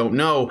guys don't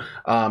know,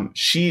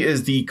 she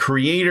is the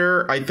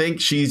creator. I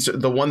think she's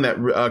the one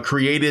that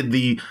created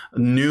the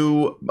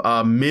new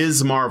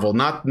Ms. Marvel,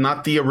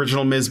 not the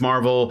original Ms.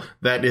 Marvel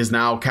that is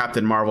now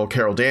Captain Marvel,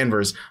 Carol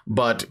Danvers,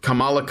 but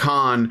Kamala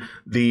Khan,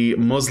 the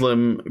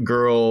Muslim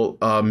girl,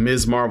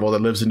 Ms. Marvel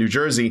that lives in New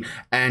Jersey,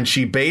 and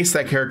she based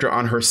that character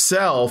on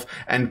herself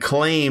and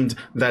claimed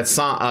that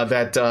Sana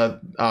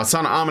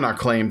Amanat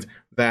claimed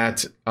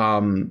that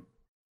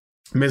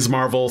Ms.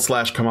 Marvel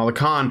 / Kamala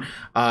Khan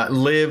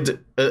lived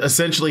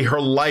essentially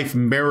her life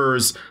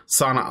mirrors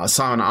Sana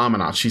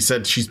Amanat. She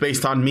said she's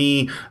based on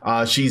me.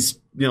 She's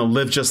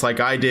lived just like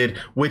I did,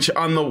 which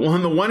on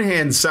the one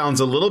hand sounds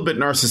a little bit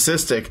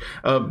narcissistic.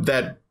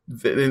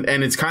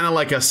 And it's kind of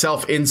like a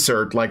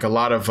self-insert, like a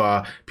lot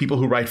of people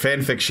who write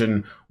fan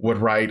fiction would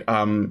write.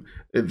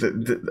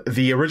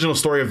 The original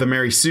story of the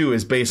Mary Sue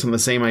is based on the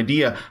same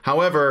idea.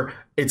 However,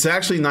 it's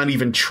actually not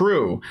even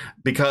true,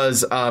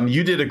 because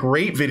you did a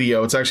great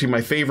video. It's actually my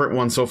favorite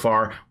one so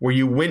far, where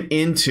you went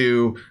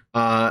into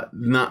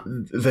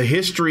the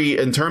history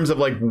in terms of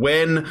like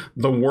when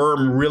the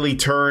worm really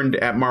turned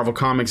at Marvel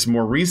Comics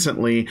more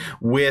recently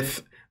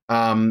with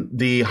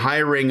the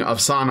hiring of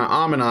Sana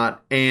Amanat,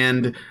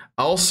 and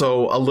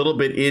also a little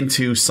bit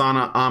into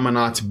Sana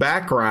Amanat's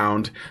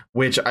background,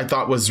 which I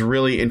thought was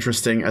really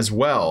interesting as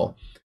well.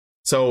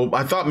 So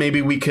I thought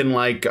maybe we can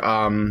talk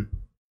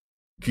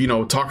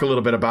a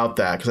little bit about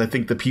that, because I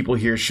think the people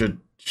here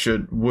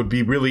would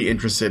be really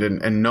interested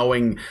in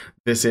knowing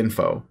this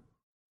info.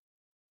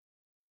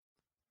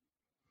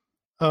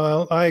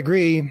 I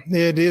agree.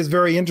 It is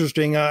very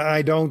interesting.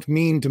 I don't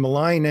mean to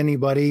malign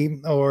anybody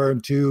or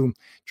to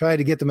try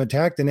to get them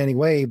attacked in any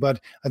way,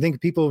 but I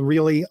think people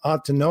really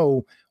ought to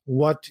know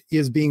what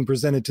is being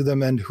presented to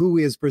them and who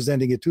is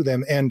presenting it to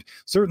them. And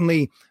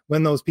certainly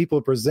when those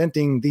people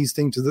presenting these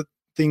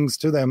things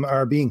to them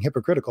are being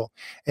hypocritical.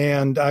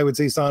 And I would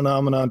say Sana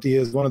Amanat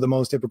is one of the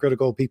most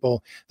hypocritical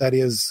people that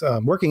is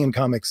working in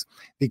comics,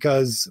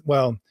 because,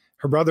 well,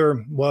 her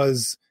brother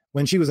was,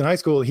 when she was in high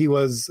school, he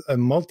was a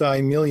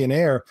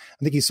multi-millionaire.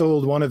 I think he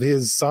sold one of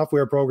his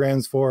software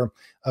programs for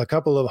a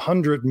couple of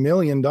 $100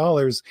 million,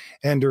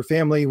 and her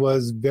family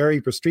was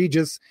very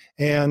prestigious.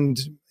 And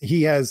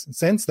he has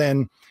since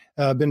then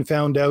been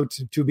found out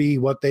to be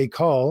what they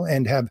call,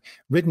 and have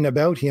written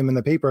about him in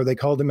the paper, they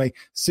called him a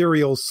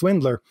serial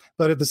swindler.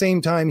 But at the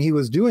same time he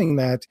was doing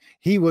that,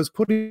 he was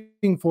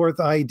putting forth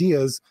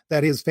ideas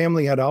that his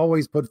family had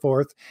always put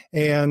forth,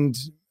 and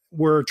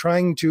were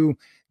trying to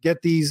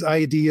get these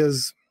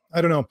ideas,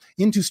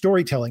 into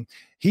storytelling.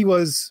 He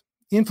was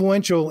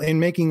influential in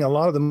making a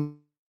lot of the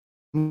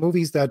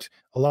movies that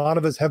a lot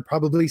of us have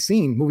probably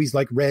seen, movies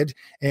like Red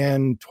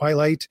and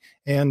Twilight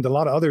and a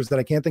lot of others that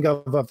I can't think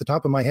of off the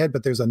top of my head,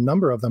 but there's a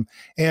number of them.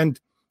 And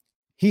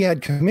he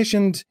had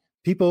commissioned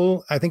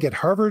people, I think at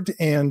Harvard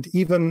and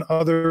even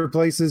other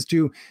places,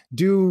 to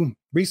do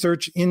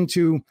research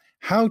into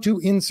how to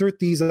insert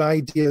these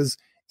ideas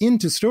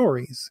into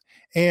stories.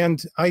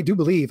 And I do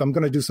believe, I'm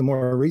going to do some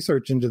more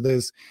research into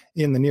this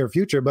in the near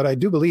future, but I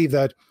do believe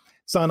that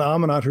Sana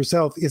Amanat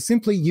herself is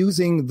simply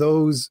using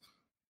those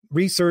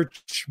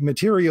research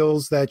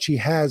materials that she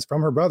has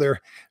from her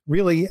brother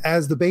really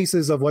as the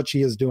basis of what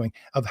she is doing,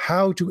 of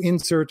how to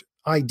insert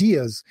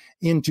ideas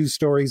into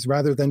stories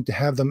rather than to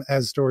have them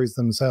as stories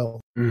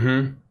themselves.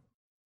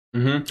 Mm-hmm.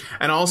 Mm-hmm.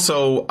 And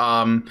also,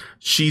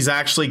 she's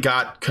actually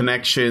got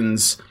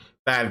connections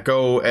that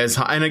go as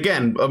high. And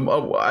again,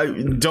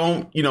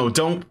 don't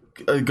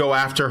go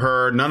after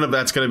her. None of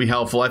that's going to be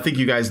helpful. I think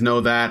you guys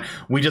know that.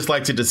 We just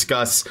like to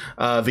discuss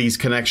these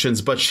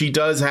connections. But she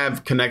does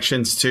have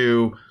connections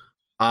to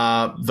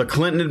the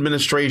Clinton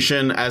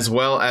administration as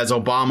well as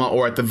Obama,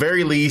 or at the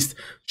very least,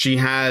 she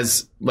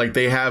has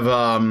they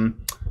have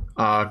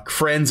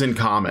friends in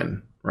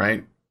common,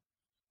 right?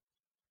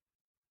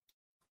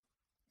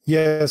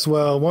 Yes,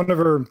 well, one of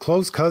her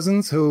close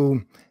cousins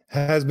who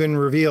has been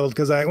revealed,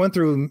 because I went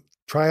through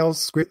trial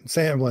script.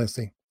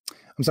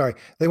 I'm sorry,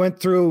 they went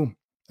through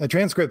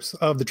transcripts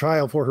of the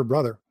trial for her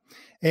brother,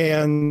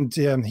 and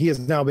he has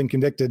now been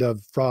convicted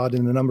of fraud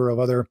in a number of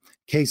other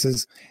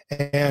cases.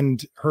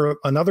 And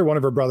another one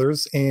of her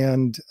brothers,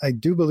 and I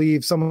do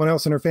believe someone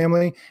else in her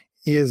family,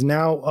 is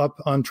now up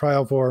on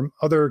trial for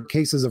other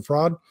cases of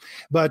fraud.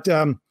 But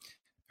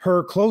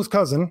her close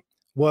cousin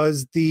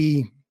was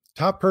the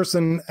top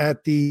person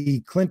at the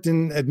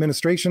Clinton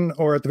administration,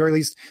 or at the very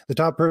least, the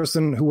top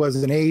person who was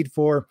an aide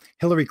for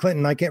Hillary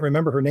Clinton. I can't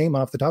remember her name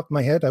off the top of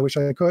my head. I wish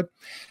I could.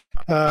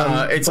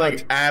 It's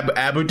like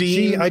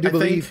Abudin. I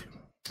believe.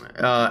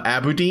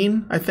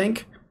 Abudin, I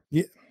think.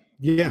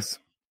 Yes.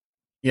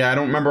 Yeah, I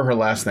don't remember her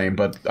last name,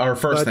 but her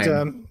first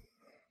name.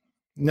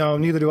 No,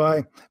 neither do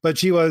I. But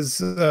she was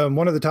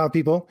one of the top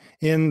people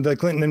in the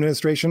Clinton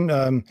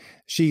administration.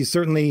 She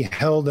certainly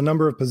held a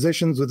number of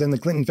positions within the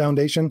Clinton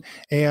Foundation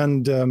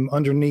and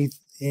underneath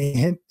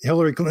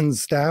Hillary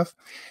Clinton's staff.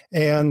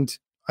 And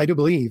I do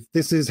believe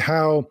this is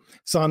how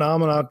Sana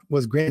Amanat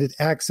was granted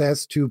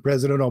access to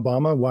President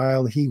Obama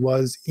while he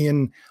was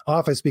in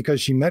office,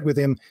 because she met with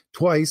him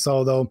twice,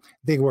 although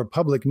they were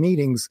public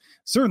meetings.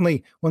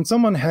 Certainly, when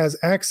someone has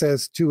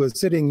access to a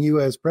sitting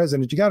U.S.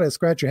 president, you got to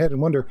scratch your head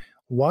and wonder,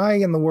 why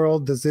in the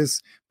world does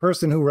this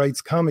person who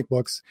writes comic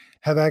books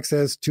have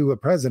access to a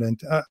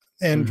president?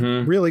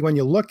 Really, when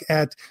you look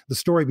at the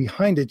story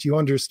behind it, you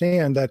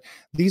understand that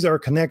these are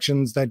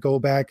connections that go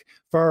back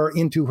far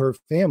into her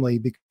family,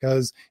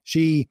 because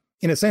she,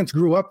 in a sense,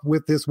 grew up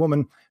with this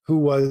woman who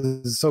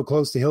was so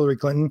close to Hillary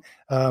Clinton.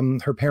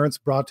 Her parents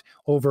brought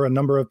over a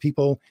number of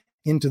people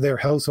into their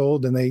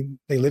household, and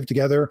they lived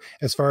together,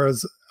 as far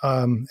as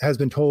has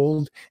been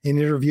told in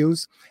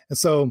interviews. And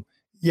so,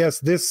 yes,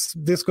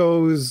 this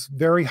goes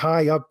very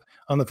high up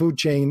on the food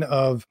chain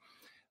of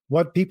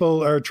what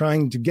people are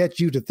trying to get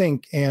you to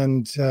think,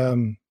 and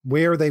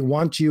where they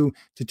want you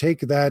to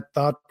take that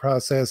thought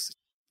process.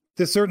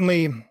 This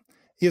certainly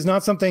is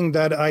not something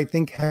that I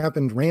think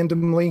happened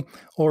randomly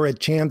or at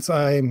chance.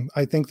 I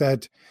think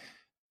that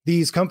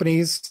these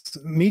companies,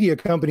 media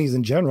companies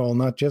in general,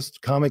 not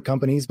just comic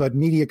companies, but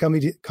media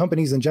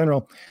companies in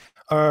general,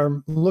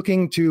 are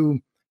looking to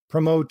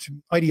promote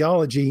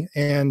ideology,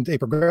 and a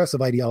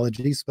progressive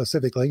ideology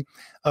specifically,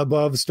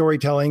 above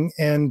storytelling,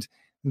 and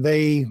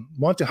they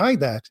want to hide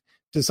that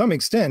to some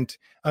extent.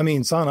 I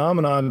mean, Sana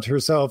Amanat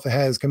herself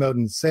has come out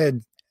and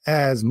said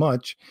as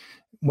much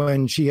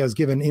when she has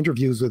given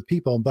interviews with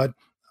people, but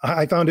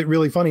I found it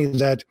really funny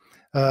that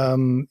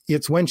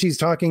it's when she's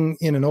talking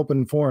in an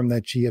open forum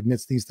that she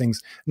admits these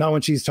things, not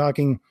when she's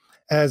talking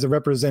as a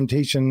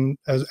representation,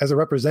 as a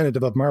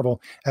representative of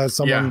Marvel, as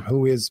someone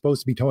who is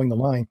supposed to be towing the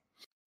line.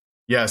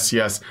 Yes.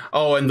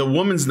 Oh, and the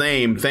woman's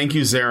name, thank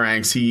you,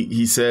 Zeranx.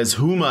 He says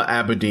Huma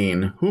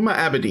Abedin. Huma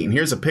Abedin.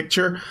 Here's a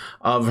picture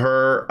of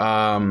her,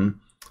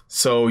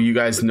 so you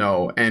guys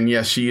know. And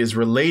yes, she is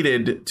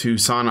related to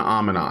Sana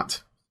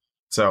Amanat.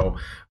 So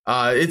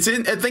I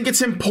think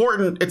it's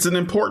important. It's an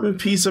important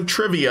piece of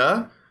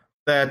trivia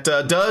that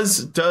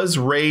does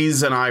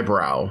raise an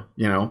eyebrow,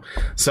 you know.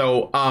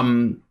 So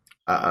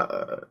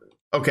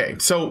okay,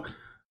 so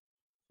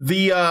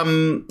the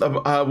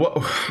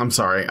I'm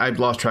sorry, I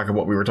lost track of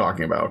what we were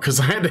talking about because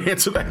I had to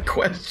answer that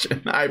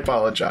question. I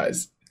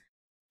apologize.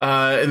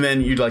 And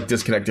then you'd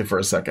disconnected for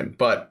a second,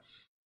 but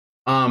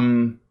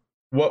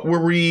what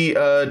were we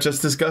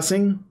just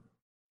discussing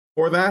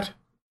for that?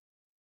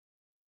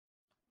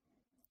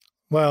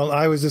 Well,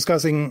 I was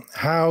discussing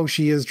how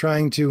she is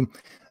trying to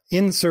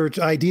insert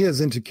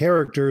ideas into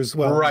characters.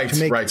 Well, right.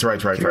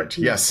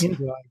 Yes.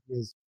 Into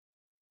ideas.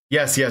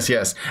 Yes.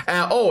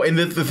 And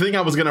the thing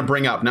I was going to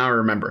bring up, now I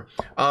remember.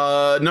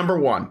 Number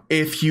one,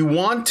 if you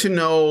want to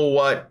know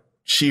what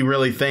she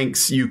really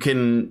thinks, you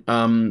can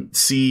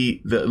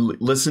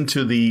listen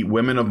to the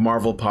Women of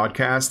Marvel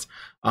podcast.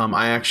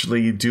 I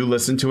actually do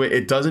listen to it.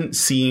 It doesn't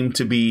seem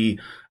to be,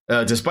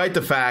 despite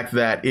the fact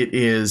that it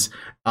is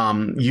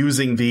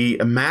using the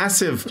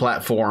massive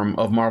platform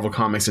of Marvel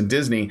Comics and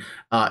Disney,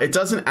 it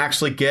doesn't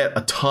actually get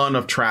a ton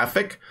of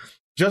traffic.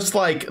 Just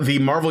like the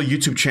Marvel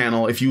YouTube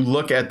channel, if you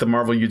look at the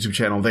Marvel YouTube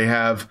channel, they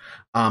have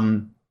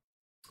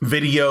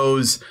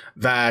videos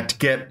that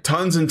get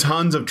tons and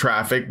tons of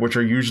traffic, which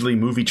are usually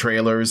movie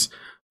trailers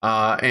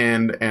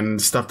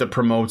and stuff that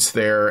promotes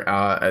their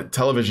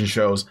television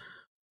shows.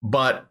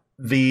 But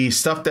the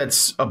stuff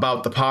that's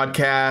about the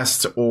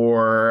podcast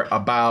or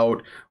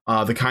about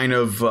the kind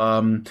of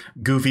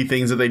goofy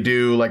things that they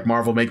do, like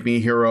Marvel Make Me a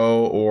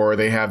Hero, or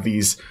they have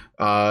these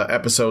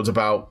episodes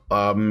about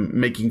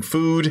making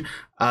food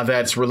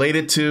that's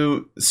related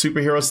to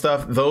superhero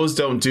stuff, those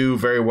don't do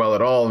very well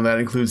at all. And that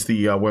includes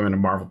the Women of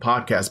Marvel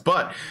podcast.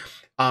 But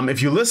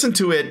if you listen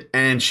to it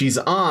and she's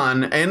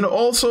on, and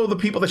also the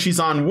people that she's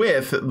on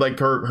with, like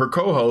her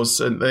co-hosts,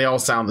 and they all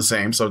sound the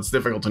same, so it's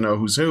difficult to know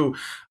who's who.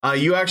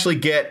 You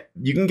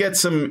can get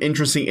some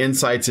interesting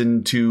insights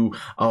into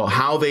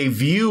how they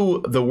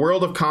view the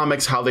world of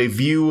comics, how they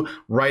view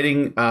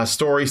writing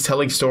stories,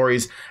 telling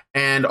stories,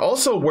 and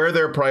also where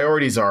their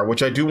priorities are,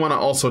 which I do want to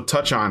also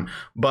touch on.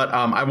 But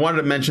I wanted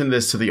to mention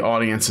this to the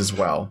audience as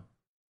well.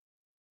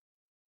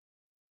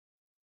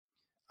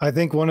 I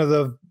think one of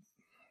the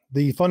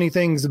funny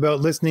things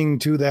about listening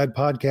to that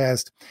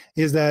podcast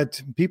is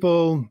that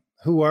people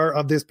who are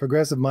of this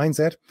progressive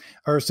mindset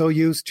are so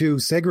used to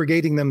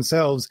segregating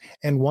themselves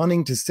and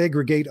wanting to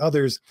segregate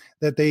others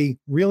that they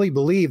really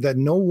believe that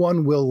no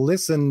one will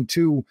listen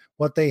to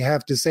what they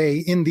have to say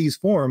in these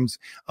forums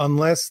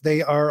unless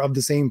they are of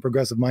the same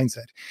progressive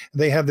mindset.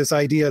 They have this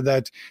idea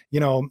that,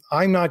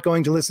 I'm not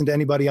going to listen to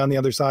anybody on the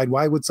other side.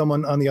 Why would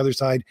someone on the other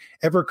side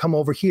ever come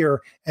over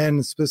here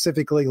and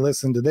specifically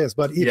listen to this?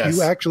 But if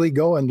you actually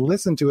go and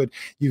listen to it,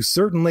 you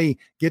certainly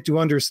get to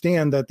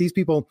understand that these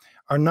people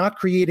are not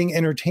creating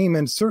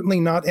entertainment, certainly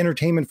not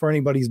entertainment for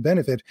anybody's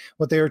benefit.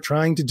 What they are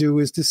trying to do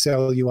is to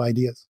sell you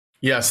ideas.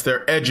 Yes,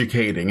 they're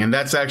educating. And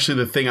that's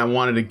actually the thing I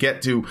wanted to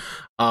get to.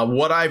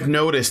 What I've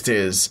noticed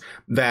is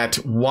that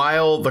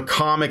while the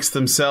comics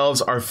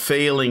themselves are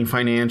failing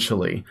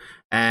financially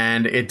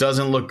and it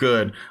doesn't look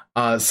good,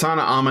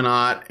 Sana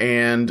Amanat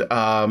and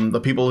the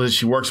people that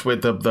she works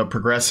with, the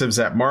progressives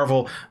at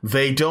Marvel,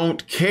 they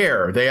don't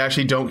care. They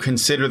actually don't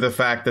consider the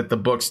fact that the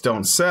books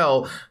don't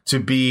sell to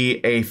be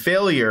a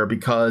failure,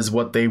 because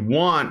what they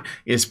want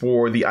is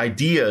for the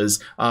ideas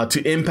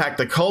to impact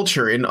the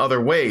culture in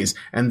other ways.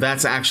 And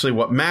that's actually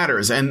what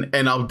matters. And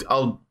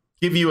I'll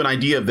give you an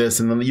idea of this,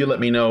 and then you let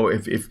me know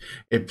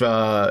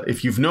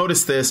if you've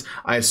noticed this.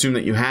 I assume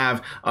that you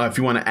have. If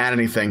you want to add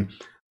anything,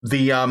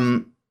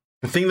 the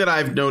thing that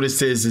I've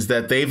noticed is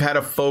that they've had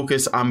a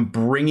focus on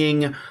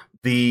bringing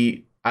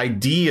the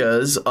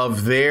ideas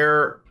of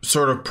their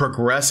sort of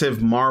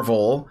progressive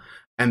Marvel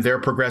and their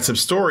progressive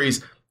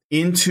stories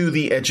into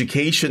the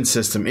education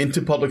system, into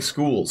public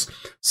schools.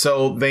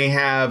 So they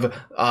have,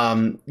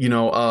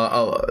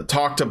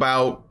 talked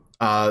about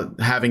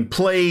having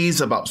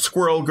plays about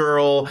Squirrel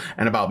Girl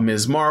and about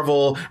Ms.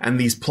 Marvel, and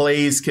these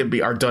plays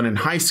are done in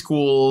high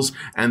schools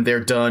and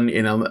they're done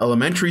in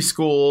elementary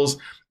schools.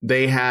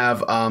 They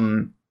have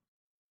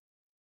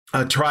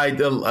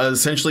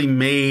essentially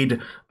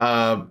made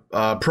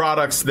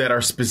products that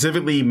are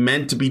specifically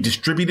meant to be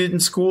distributed in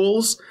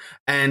schools.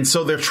 And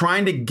so they're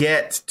trying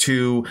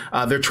to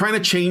they're trying to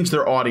change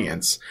their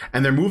audience,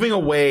 and they're moving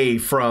away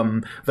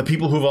from the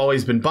people who've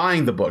always been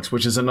buying the books,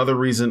 which is another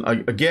reason.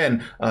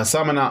 Again,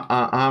 Sana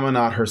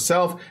Amanat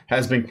herself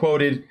has been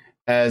quoted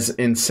as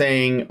in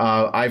saying,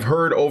 I've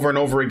heard over and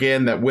over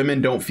again that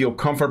women don't feel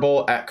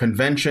comfortable at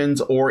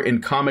conventions or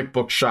in comic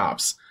book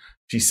shops,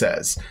 she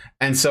says.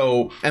 And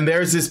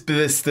there's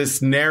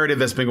this narrative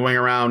that's been going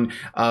around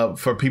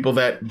for people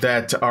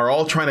that are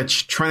all trying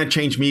to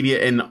change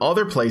media in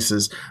other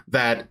places,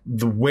 that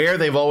where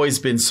they've always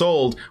been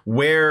sold,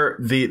 where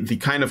the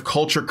kind of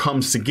culture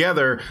comes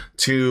together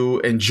to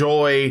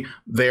enjoy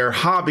their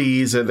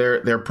hobbies or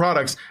their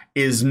products,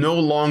 is no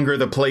longer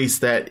the place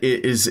that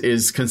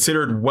is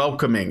considered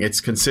welcoming. It's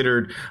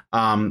considered,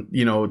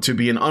 to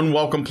be an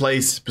unwelcome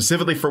place,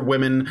 specifically for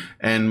women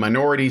and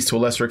minorities to a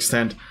lesser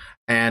extent.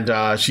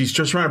 And she's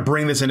just trying to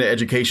bring this into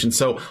education.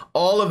 So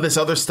all of this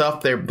other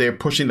stuff, they're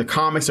pushing the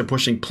comics, they're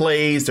pushing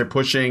plays, they're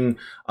pushing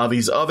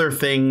these other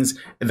things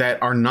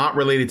that are not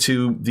related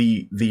to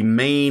the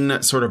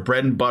main sort of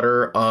bread and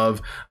butter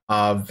of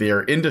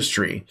their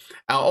industry.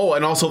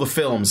 And also the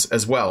films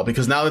as well,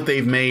 because now that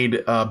they've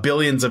made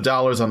billions of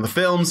dollars on the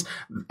films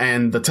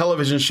and the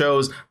television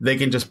shows, they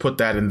can just put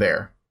that in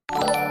there.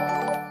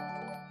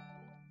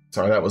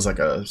 Sorry, that was like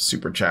a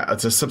super chat.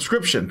 It's a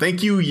subscription.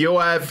 Thank you,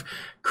 Yoav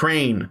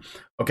Crane.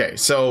 Okay,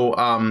 so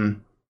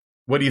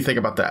what do you think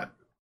about that?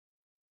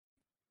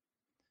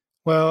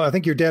 Well, I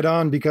think you're dead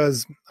on,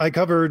 because I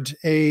covered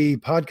a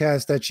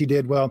podcast that she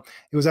did. Well,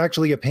 it was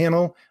actually a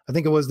panel. I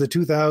think it was the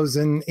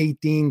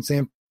 2018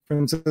 San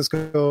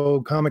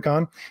Francisco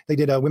Comic-Con. They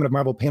did a Women of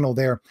Marvel panel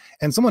there.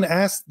 And someone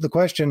asked the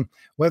question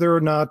whether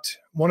or not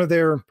one of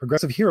their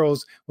progressive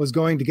heroes was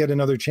going to get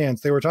another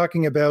chance. They were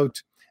talking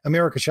about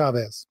America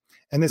Chavez.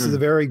 And this is a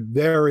very,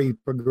 very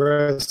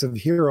progressive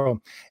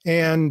hero.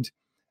 And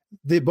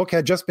the book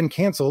had just been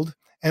canceled.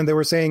 And they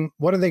were saying,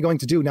 what are they going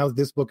to do now that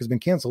this book has been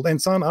canceled?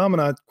 And Sana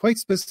Amanat quite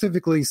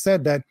specifically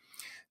said that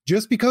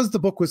just because the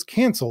book was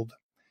canceled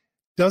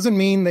doesn't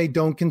mean they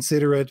don't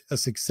consider it a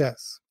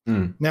success.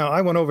 Now,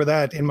 I went over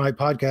that in my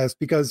podcast,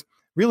 because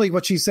really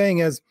what she's saying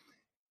is,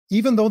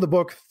 even though the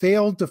book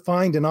failed to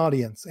find an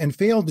audience and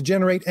failed to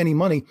generate any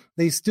money,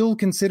 they still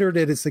considered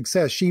it a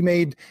success. She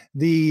made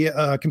the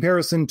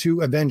comparison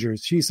to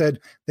Avengers. She said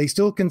they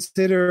still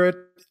consider it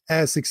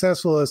as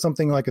successful as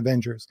something like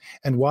Avengers.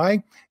 And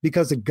why?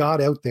 Because it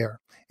got out there.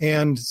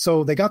 And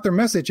so they got their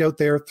message out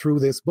there through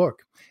this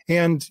book.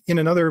 And in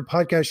another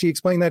podcast, she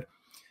explained that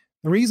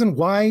the reason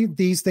why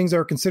these things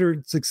are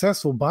considered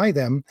successful by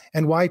them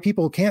and why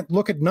people can't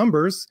look at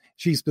numbers,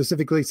 she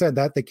specifically said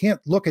that they can't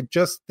look at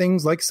just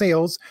things like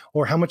sales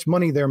or how much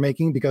money they're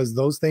making, because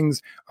those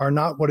things are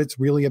not what it's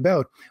really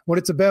about. What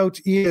it's about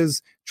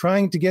is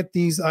trying to get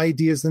these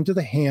ideas into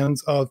the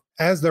hands of,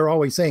 as they're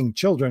always saying,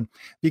 children,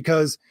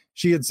 because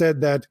she had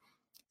said that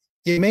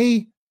it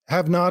may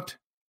have not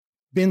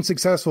been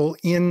successful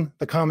in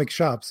the comic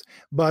shops,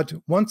 but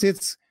once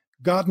it's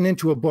gotten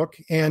into a book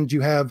and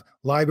you have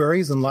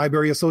libraries and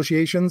library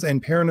associations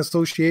and parent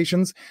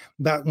associations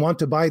that want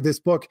to buy this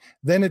book,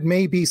 then it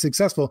may be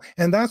successful.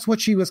 And that's what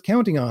she was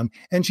counting on.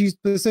 And she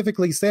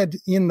specifically said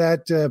in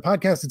that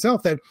podcast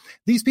itself that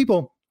these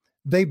people,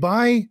 they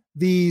buy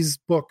these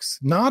books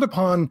not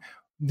upon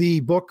the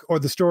book or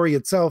the story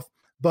itself,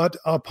 but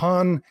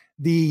upon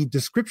the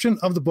description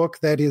of the book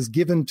that is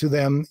given to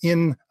them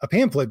in a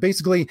pamphlet,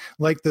 basically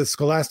like the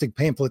Scholastic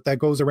pamphlet that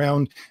goes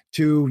around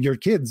to your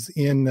kids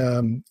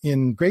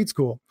in grade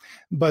school.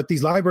 But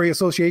these library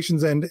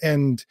associations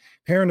and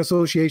parent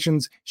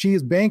associations, she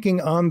is banking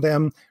on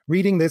them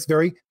reading this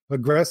very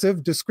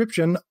aggressive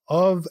description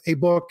of a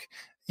book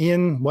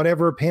in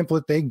whatever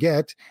pamphlet they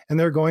get, and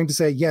they're going to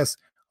say, yes,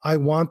 I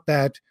want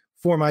that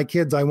for my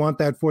kids. I want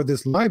that for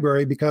this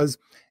library, because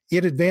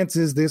it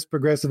advances this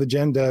progressive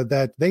agenda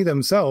that they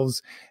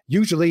themselves,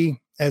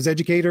 usually as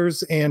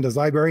educators and as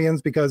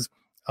librarians, because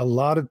a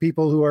lot of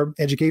people who are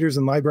educators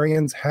and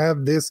librarians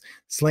have this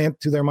slant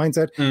to their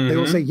mindset. Mm-hmm. They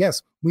will say,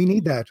 yes, we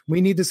need that.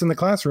 We need this in the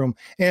classroom.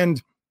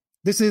 And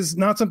this is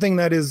not something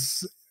that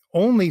is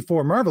only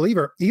for Marvel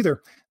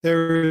either.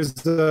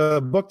 There's a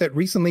book that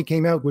recently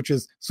came out, which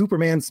is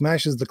Superman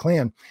Smashes the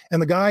Klan.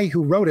 And the guy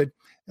who wrote it,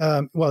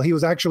 he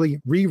was actually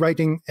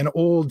rewriting an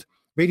old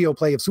radio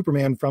play of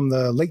Superman from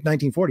the late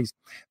 1940s.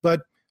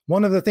 But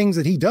one of the things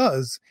that he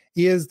does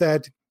is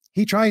that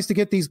he tries to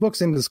get these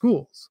books into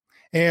schools.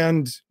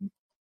 And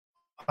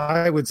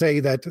I would say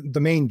that the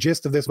main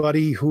gist of this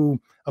buddy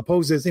who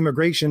opposes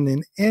immigration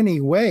in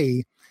any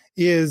way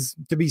is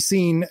to be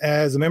seen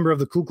as a member of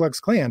the Ku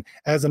Klux Klan,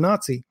 as a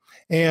Nazi.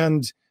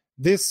 And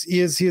this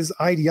is his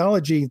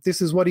ideology.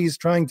 This is what he's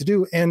trying to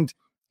do. And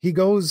he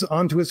goes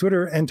onto his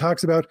Twitter and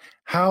talks about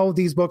how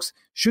these books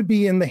should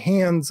be in the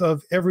hands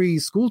of every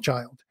school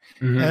child.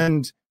 Mm-hmm.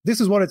 And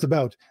this is what it's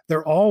about.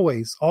 They're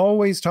always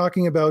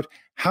talking about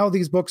how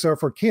these books are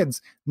for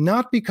kids,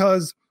 not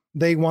because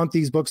they want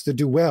these books to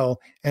do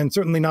well, and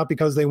certainly not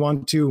because they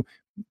want to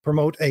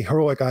promote a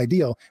heroic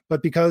ideal,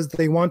 but because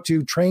they want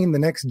to train the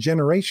next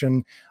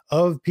generation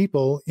of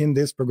people in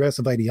this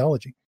progressive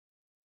ideology.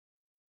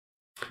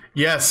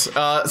 Yes.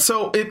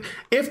 So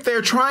if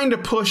they're trying to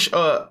push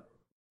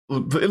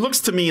it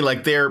looks to me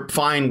like they're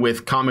fine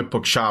with comic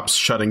book shops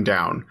shutting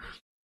down,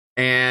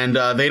 and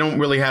they don't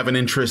really have an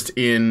interest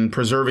in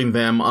preserving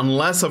them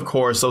unless, of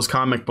course, those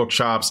comic book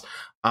shops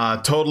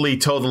totally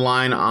toe the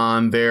line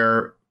on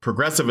their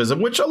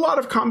progressivism, which a lot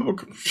of comic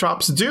book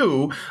shops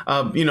do,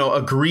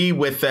 agree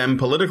with them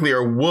politically,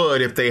 or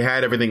would if they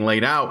had everything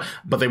laid out,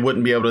 but they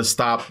wouldn't be able to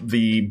stop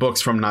the books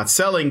from not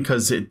selling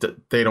because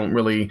they don't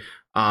really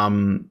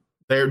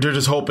They're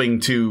just hoping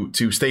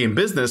to stay in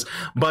business.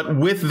 But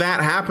with that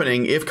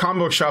happening, if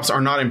comic book shops are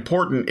not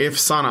important, if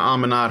Sana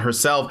Amanat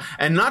herself,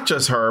 and not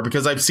just her,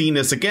 because I've seen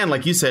this again,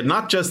 like you said,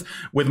 not just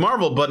with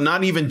Marvel, but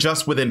not even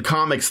just within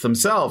comics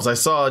themselves. I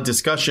saw a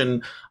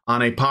discussion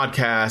on a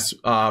podcast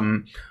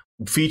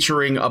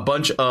featuring a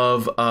bunch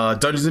of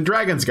Dungeons and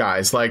Dragons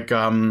guys like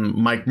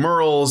Mike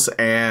Merles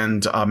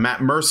and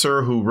Matt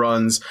Mercer, who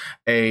runs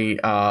a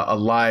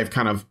live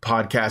kind of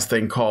podcast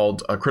thing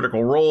called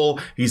Critical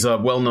Role. He's a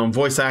well-known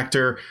voice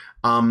actor.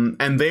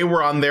 And they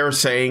were on there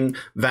saying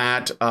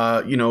that,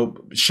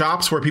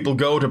 shops where people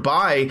go to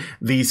buy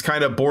these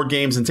kind of board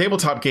games and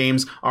tabletop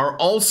games are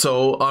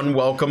also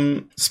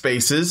unwelcome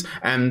spaces,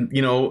 and,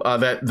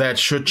 that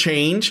should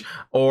change,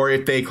 or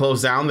if they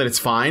close down, that it's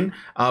fine,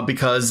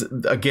 because,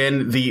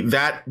 again,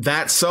 that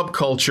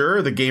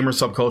subculture, the gamer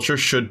subculture,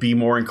 should be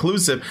more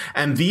inclusive.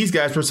 And these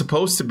guys were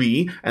supposed to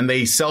be, and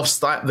they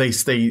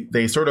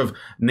sort of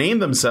name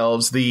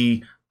themselves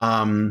the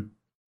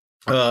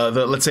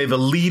let's say the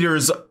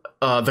leaders,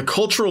 the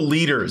cultural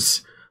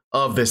leaders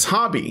of this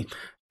hobby.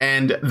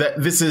 And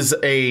that this is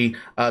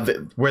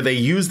where they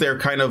use their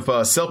kind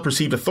of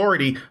self-perceived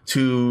authority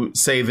to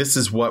say this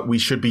is what we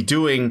should be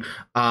doing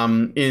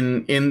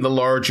in the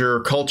larger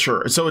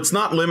culture. So it's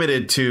not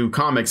limited to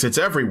comics; it's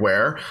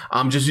everywhere.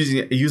 I'm just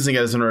using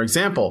it as another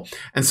example.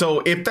 And so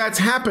if that's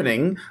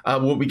happening,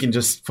 we can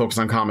just focus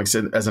on comics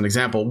as an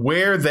example.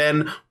 Where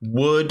then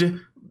would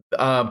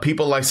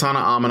people like Sana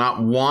Amanat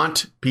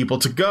want people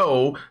to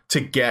go to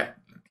get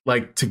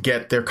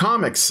their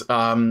comics?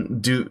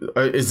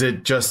 Is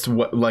it just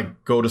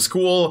go to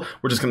school?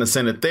 We're just going to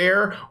send it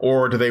there,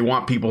 or do they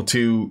want people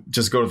to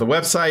just go to the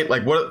website?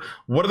 Like, what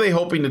are they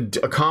hoping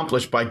to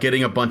accomplish by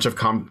getting a bunch of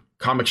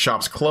comic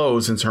shops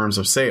closed in terms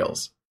of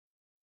sales?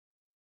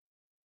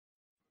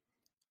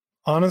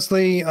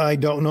 Honestly, I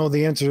don't know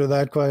the answer to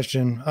that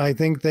question. I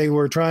think they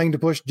were trying to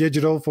push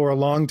digital for a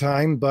long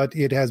time, but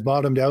it has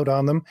bottomed out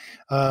on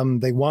them.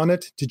 They want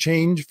it to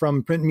change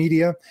from print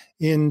media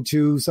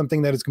into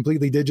something that is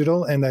completely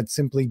digital, and that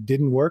simply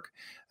didn't work.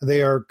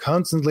 They are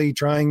constantly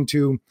trying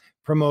to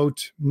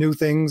promote new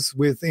things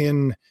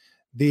within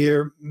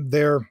their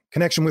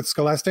connection with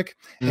Scholastic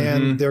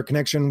and their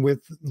connection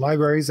with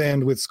libraries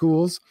and with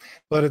schools.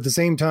 But at the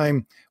same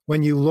time,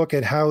 when you look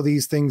at how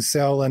these things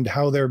sell and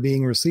how they're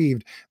being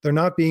received, they're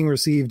not being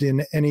received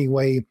in any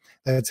way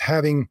that's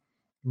having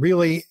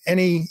really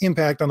any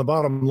impact on the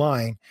bottom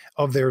line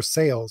of their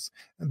sales.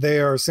 They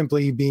are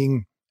simply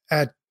being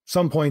at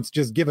some points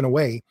just given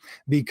away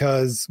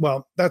because,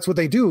 well, that's what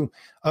they do.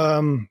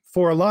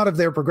 For a lot of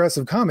their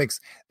progressive comics,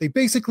 they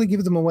basically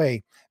give them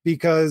away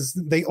because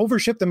they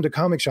overship them to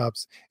comic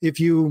shops.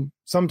 If you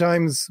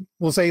sometimes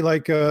will say,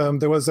 like,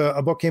 there was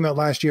a book came out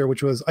last year,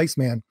 which was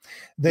Iceman.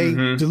 They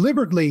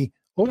deliberately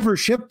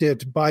overshipped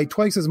it by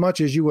twice as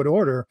much as you would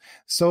order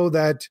so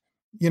that,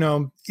 you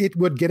know, it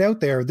would get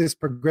out there. This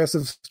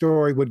progressive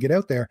story would get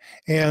out there.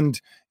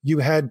 And you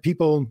had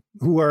people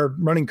who are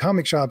running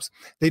comic shops.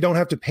 They don't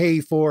have to pay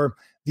for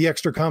the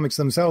extra comics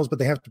themselves, but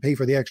they have to pay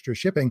for the extra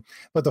shipping.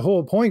 But the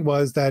whole point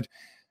was that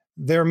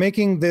they're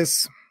making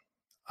this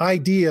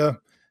idea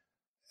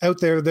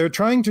out there. They're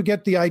trying to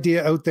get the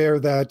idea out there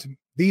that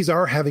these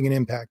are having an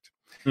impact.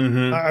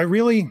 I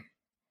really,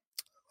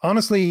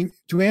 honestly,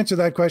 to answer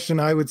that question,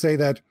 I would say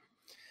that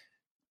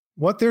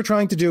what they're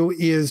trying to do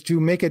is to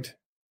make it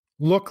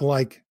look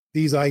like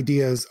these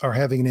ideas are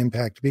having an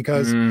impact,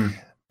 because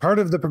part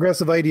of the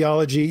progressive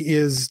ideology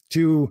is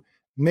to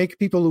make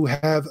people who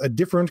have a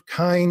different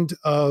kind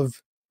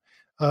of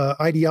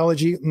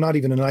ideology, not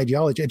even an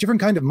ideology, a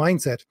different kind of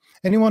mindset.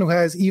 Anyone who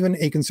has even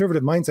a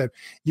conservative mindset,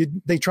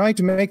 they try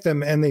to make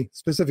them, and they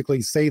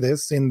specifically say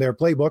this in their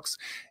playbooks,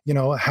 you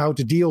know, how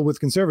to deal with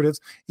conservatives,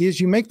 is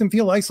you make them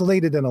feel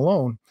isolated and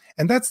alone.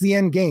 And that's the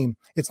end game.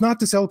 It's not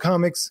to sell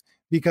comics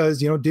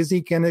because, you know,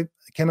 Disney can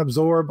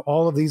absorb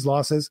all of these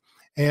losses,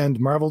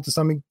 and Marvel to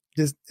some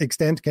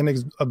extent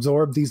can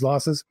absorb these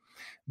losses.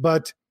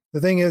 But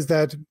the thing is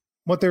that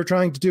what they're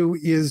trying to do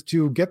is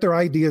to get their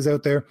ideas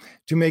out there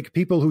to make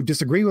people who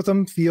disagree with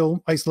them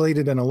feel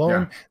isolated and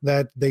alone,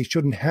 that they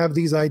shouldn't have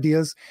these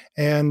ideas,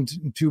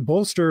 and to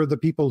bolster the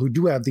people who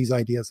do have these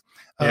ideas.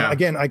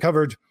 Again, I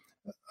covered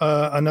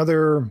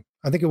another,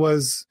 I think it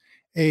was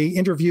a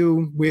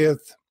interview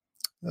with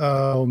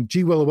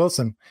G. Willow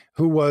Wilson,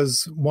 who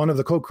was one of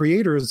the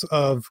co-creators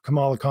of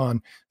Kamala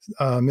Khan,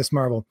 Miss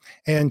Marvel.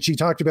 And she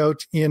talked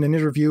about in an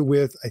interview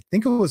with, I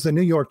think it was the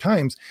New York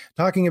Times,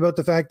 talking about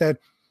the fact that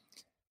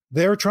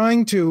they're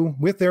trying to,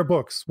 with their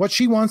books, what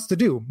she wants to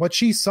do, what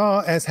she saw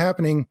as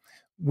happening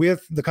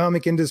with the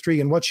comic industry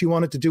and what she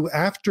wanted to do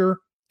after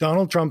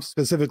Donald Trump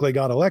specifically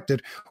got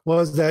elected,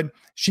 was that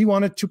she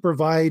wanted to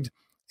provide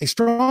a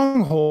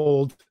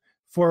stronghold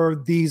for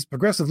these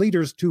progressive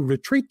leaders to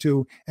retreat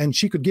to, and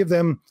she could give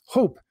them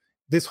hope,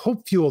 this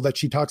hope fuel that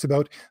she talks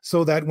about,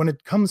 so that when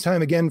it comes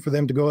time again for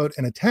them to go out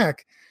and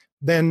attack,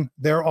 then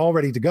they're all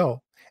ready to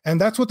go. And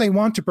that's what they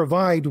want to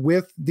provide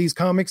with these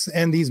comics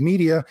and these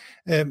media,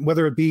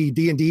 whether it be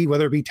D&D,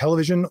 whether it be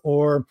television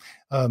or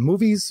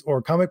movies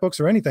or comic books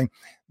or anything.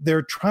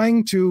 They're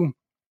trying to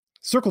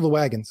circle the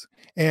wagons,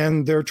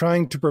 and they're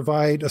trying to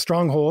provide a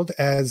stronghold,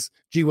 as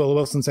G. Willow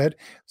Wilson said,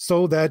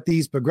 so that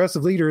these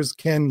progressive leaders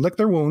can lick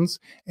their wounds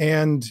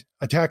and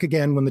attack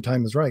again when the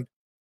time is right.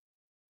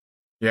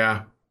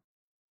 Yeah.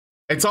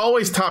 It's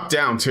always top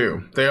down,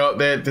 too.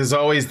 There's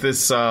always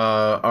this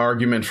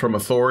argument from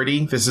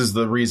authority. This is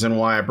the reason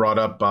why I brought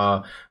up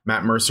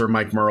Matt Mercer,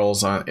 Mike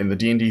Mearls in the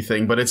D&D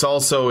thing. But it's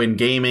also in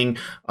gaming,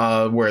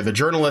 where the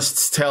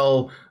journalists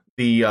tell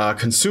the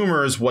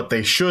consumers what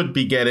they should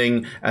be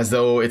getting as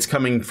though it's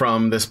coming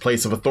from this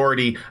place of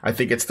authority. I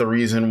think it's the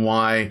reason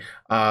why,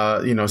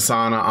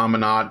 Sana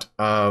Amanat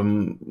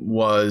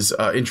was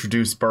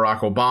introduced Barack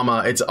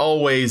Obama. It's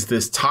always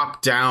this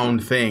top-down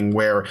thing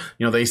where,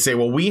 they say,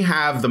 well, we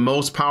have the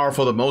most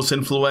powerful, the most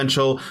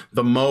influential,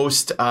 the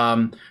most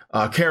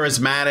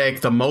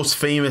charismatic, the most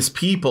famous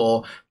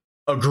people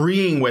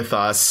agreeing with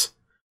us.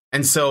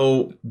 And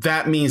so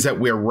that means that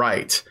we're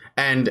right.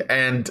 And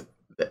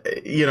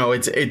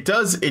it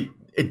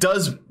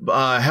does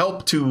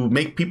help to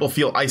make people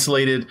feel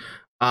isolated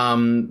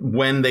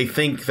when they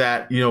think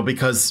that,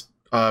 because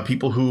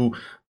people who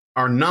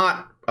are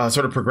not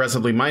sort of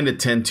progressively minded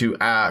tend to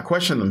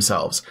question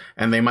themselves,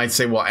 and they might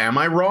say, well, am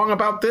I wrong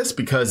about this?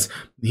 Because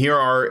here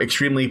are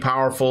extremely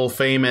powerful,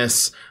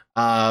 famous,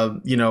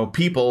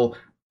 people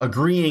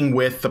agreeing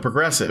with the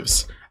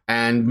progressives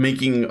and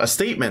making a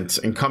statement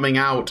and coming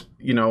out,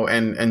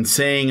 and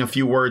saying a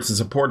few words in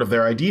support of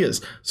their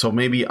ideas. So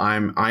maybe I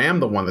am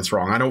the one that's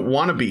wrong. I don't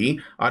want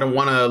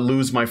to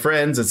lose my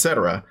friends,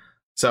 etc.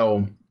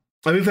 So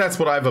I think that's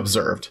what I've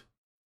observed.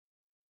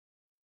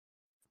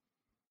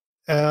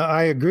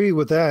 I agree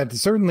with that.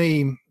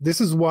 Certainly, this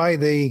is why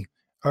they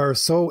are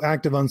so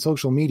active on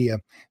social media,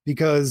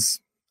 because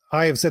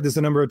I have said this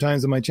a number of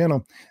times on my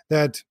channel,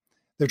 that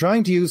they're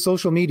trying to use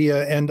social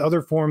media and other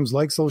forms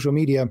like social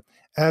media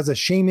as a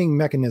shaming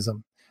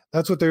mechanism.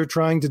 That's what they're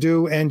trying to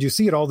do. And you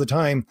see it all the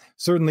time,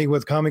 certainly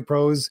with Comic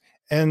Pros.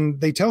 And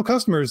they tell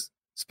customers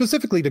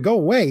specifically to go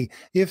away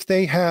if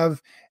they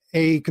have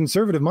a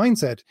conservative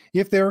mindset.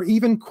 If they're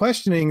even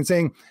questioning and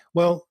saying,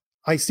 well,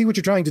 I see what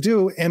you're trying to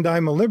do, and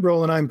I'm a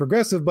liberal and I'm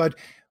progressive, but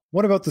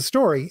what about the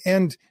story?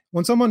 And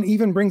when someone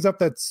even brings up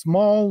that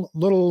small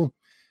little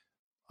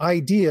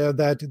idea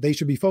that they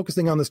should be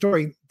focusing on the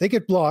story, they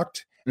get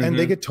blocked and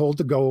they get told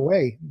to go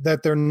away,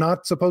 that they're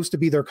not supposed to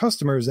be their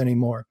customers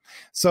anymore.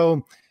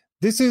 So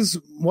this is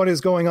what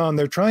is going on.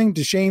 They're trying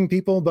to shame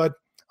people, but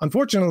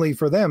unfortunately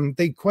for them,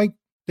 they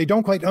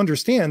don't quite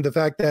understand the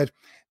fact that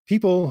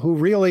people who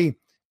really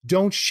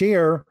don't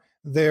share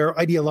their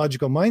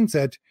ideological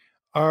mindset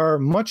are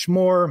much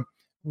more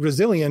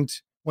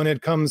resilient when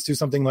it comes to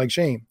something like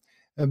shame,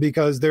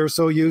 because they're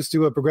so used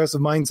to a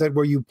progressive mindset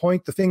where you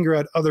point the finger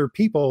at other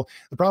people.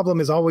 The problem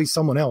is always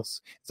someone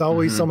else. It's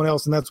always someone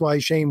else. And that's why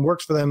shame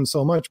works for them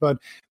so much. But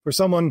for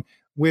someone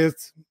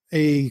with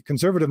a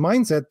conservative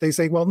mindset, they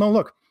say, well, no,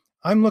 look,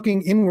 I'm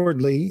looking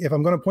inwardly. If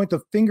I'm going to point the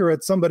finger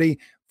at somebody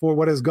for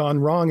what has gone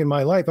wrong in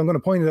my life, I'm going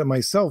to point it at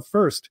myself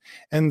first.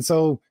 And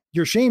so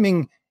your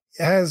shaming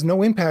has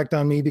no impact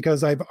on me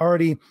because I've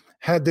already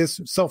had this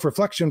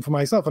self-reflection for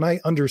myself, and I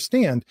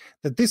understand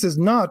that this is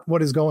not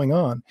what is going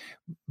on.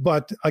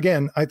 But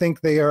again, I think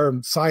they are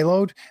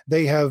siloed.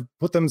 They have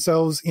put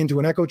themselves into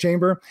an echo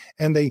chamber,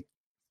 and they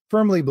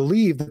firmly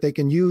believe that they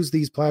can use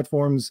these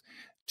platforms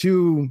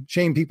to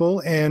shame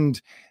people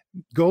and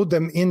goad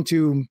them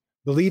into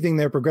believing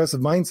their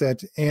progressive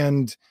mindset,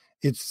 and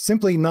it's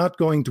simply not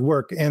going to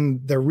work. And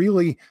they're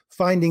really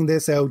finding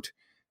this out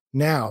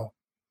now,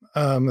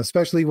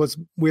 especially with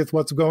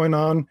what's going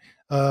on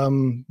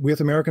with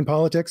American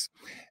politics,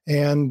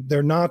 and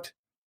they're not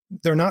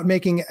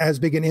making as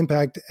big an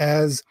impact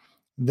as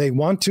they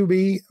want to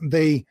be.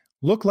 They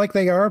look like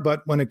they are,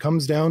 but when it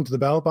comes down to the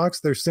ballot box,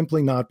 they're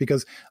simply not,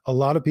 because a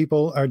lot of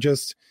people are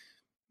just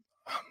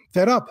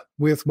fed up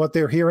with what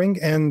they're hearing,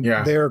 and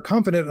they're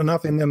confident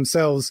enough in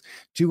themselves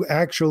to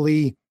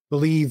actually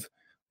believe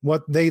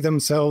what they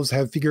themselves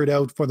have figured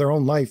out for their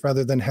own life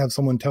rather than have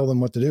someone tell them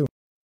what to do.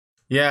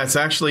 Yeah, it's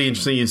actually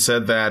interesting you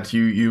said that.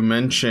 You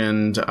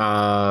mentioned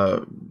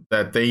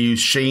that they use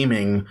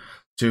shaming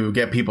to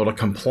get people to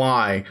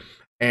comply.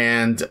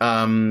 And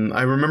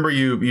I remember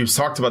you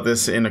talked about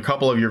this in a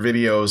couple of your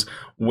videos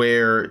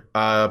where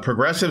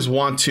progressives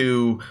want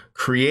to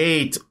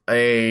create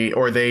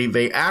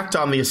they act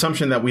on the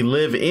assumption that we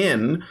live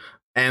in,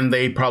 and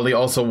they probably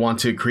also want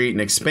to create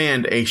and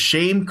expand a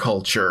shame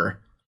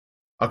culture,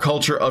 a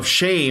culture of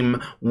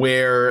shame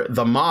where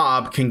the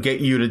mob can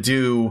get you to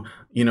do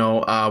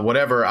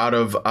whatever out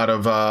of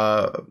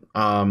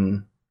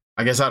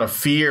I guess out of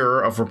fear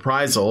of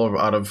reprisal, or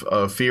out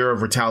of fear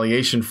of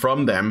retaliation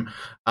from them.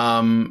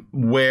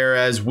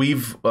 Whereas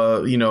we've, a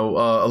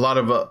lot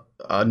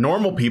of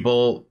normal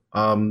people,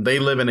 they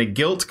live in a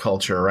guilt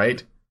culture, right?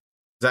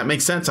 Does that make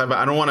sense?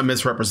 I don't want to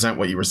misrepresent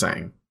what you were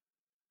saying.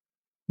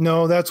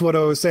 No, that's what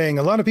I was saying.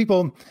 A lot of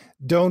people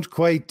don't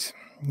quite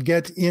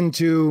get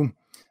into,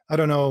 I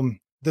don't know,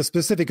 the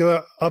specific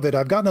of it.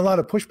 I've gotten a lot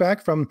of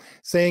pushback from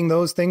saying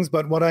those things,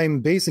 but what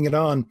I'm basing it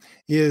on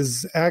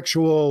is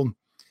actual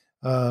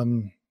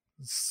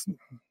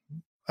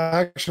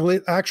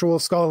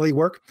scholarly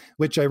work,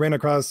 which I ran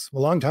across a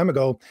long time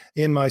ago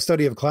in my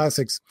study of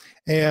classics.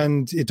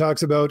 And it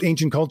talks about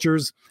ancient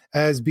cultures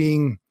as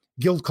being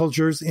guilt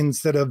cultures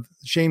instead of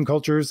shame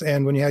cultures.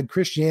 And when you had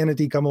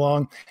Christianity come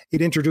along,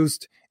 it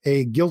introduced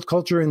a guilt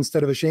culture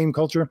instead of a shame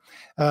culture,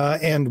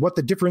 and what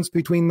the difference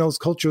between those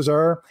cultures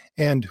are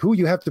and who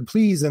you have to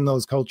please in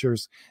those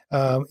cultures,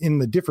 in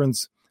the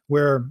difference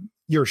where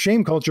your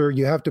shame culture,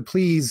 you have to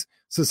please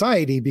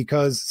society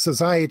because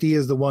society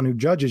is the one who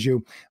judges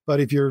you. But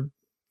if you're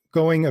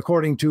going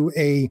according to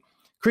a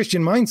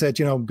Christian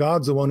mindset,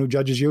 God's the one who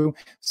judges you.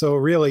 So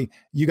really,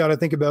 you got to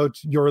think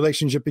about your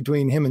relationship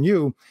between him and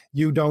you.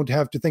 You don't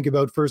have to think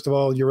about, first of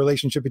all, your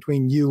relationship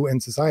between you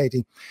and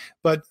society.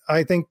 But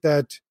I think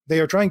that they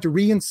are trying to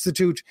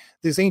reinstitute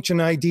this ancient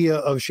idea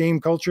of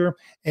shame culture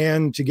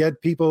and to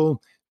get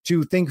people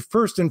to think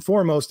first and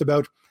foremost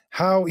about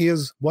how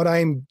is what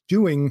I'm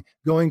doing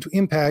going to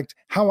impact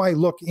how I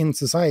look in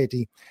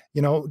society?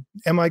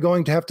 Am I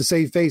going to have to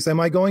save face?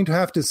 Am I going to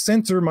have to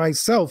censor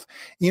myself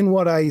in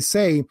what I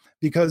say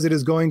because it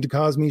is going to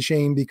cause me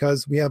shame,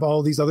 because we have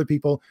all these other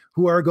people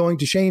who are going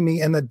to shame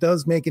me, and that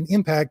does make an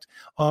impact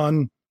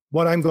on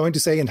what I'm going to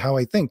say and how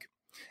I think.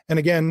 And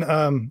again,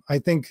 I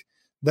think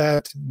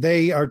that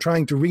they are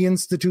trying to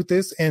reinstitute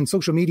this, and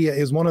social media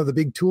is one of the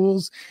big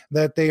tools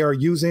that they are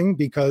using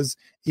because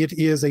it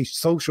is a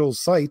social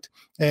site,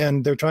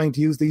 and they're trying to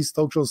use these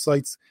social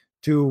sites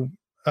to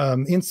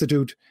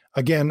institute,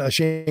 again, a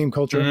shame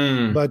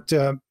culture. But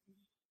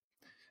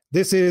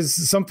this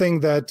is something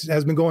that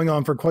has been going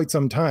on for quite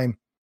some time.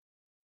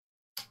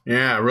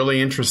 Yeah, really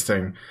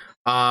interesting.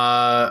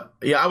 I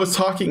was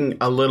talking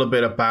a little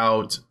bit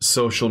about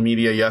social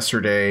media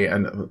yesterday,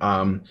 and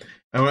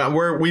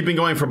And we've been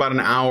going for about an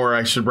hour.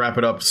 I should wrap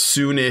it up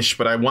soonish,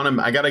 but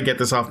I got to get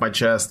this off my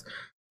chest.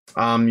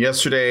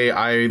 Yesterday,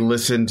 I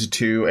listened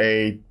to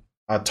a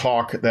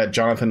talk that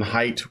Jonathan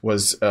Haidt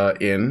was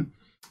in.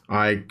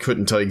 I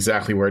couldn't tell you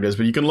exactly where it is,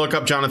 but you can look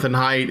up Jonathan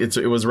Haidt.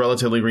 It was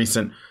relatively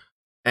recent.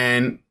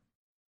 And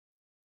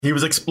he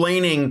was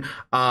explaining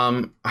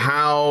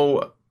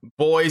how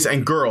boys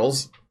and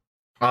girls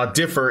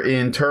differ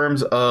in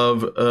terms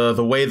of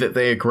the way that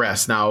they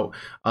aggress. Now,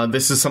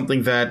 this is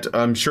something that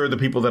I'm sure the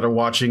people that are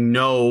watching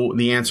know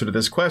the answer to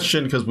this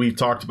question, because we've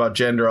talked about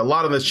gender a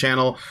lot on this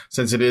channel,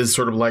 since it is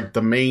sort of like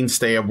the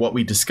mainstay of what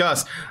we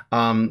discuss.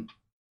 When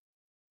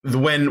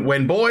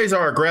boys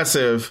are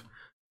aggressive,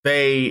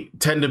 they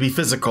tend to be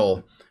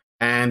physical,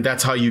 and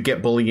that's how you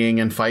get bullying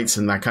and fights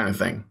and that kind of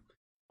thing.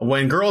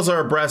 When girls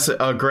are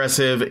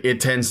aggressive, it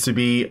tends to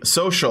be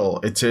social.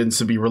 It tends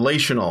to be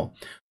relational.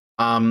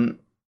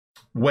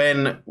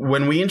 When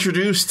we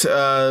introduced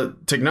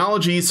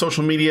technology,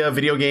 social media,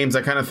 video games,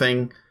 that kind of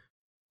thing,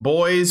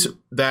 boys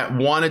that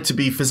wanted to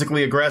be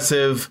physically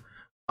aggressive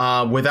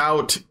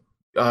without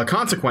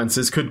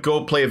consequences could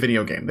go play a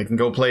video game. They can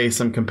go play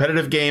some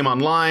competitive game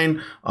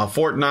online,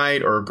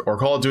 Fortnite or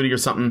Call of Duty or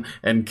something,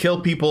 and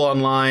kill people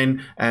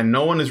online, and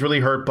no one is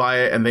really hurt by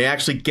it, and they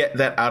actually get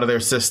that out of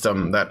their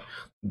system,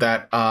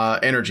 that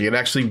energy. It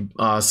actually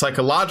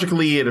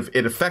psychologically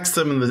it affects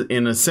them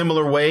in a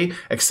similar way,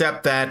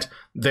 except that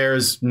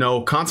there's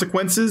no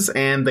consequences,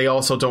 and they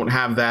also don't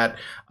have that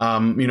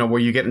where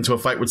you get into a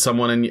fight with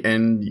someone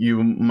and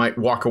you might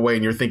walk away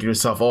and you're thinking to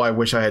yourself, oh, I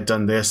wish I had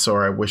done this,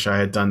 or I wish I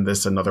had done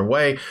this another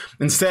way.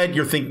 Instead,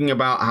 you're thinking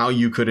about how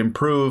you could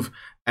improve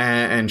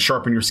and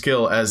sharpen your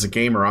skill as a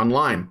gamer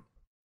online.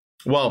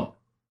 Well,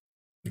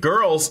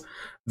 girls,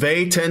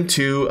 they tend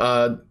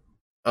to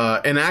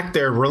enact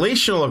their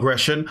relational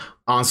aggression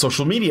on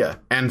social media.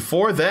 And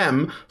for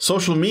them,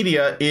 social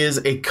media is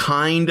a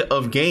kind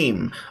of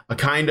game, a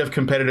kind of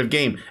competitive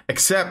game,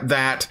 except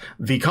that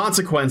the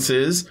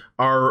consequences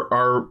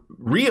are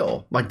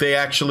real. Like they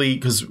actually,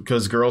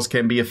 because girls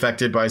can be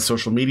affected by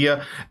social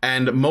media.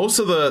 And most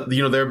of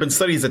there have been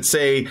studies that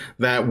say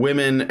that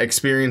women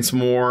experience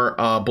more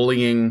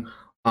bullying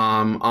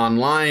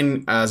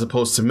online as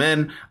opposed to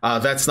men.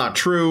 That's not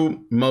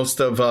true.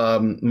 Most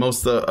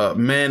of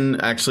men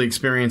actually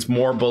experience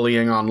more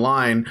bullying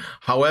online.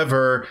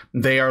 However,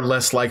 they are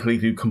less likely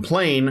to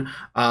complain.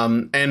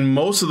 And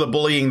most of the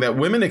bullying that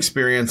women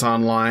experience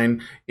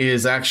online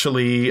is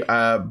actually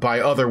by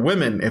other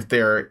women if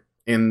they're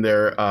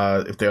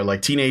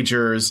like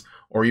teenagers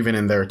or even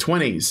in their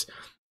 20s.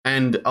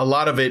 And a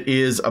lot of it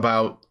is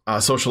about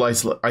social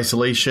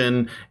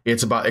isolation.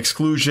 It's about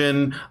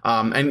exclusion,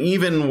 and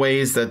even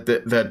ways that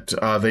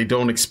they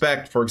don't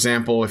expect. For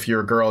example, if you're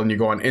a girl and you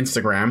go on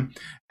Instagram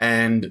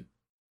and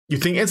you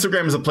think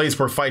Instagram is a place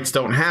where fights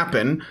don't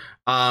happen,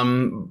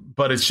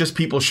 but it's just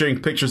people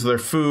sharing pictures of their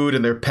food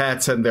and their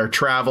pets and their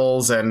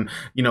travels and,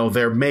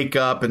 their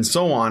makeup and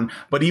so on.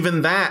 But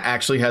even that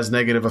actually has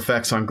negative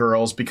effects on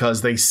girls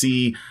because they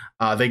see,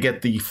 they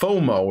get the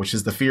FOMO, which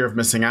is the fear of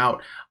missing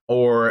out,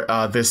 or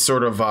this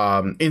sort of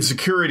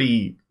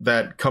insecurity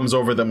that comes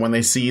over them when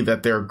they see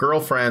that their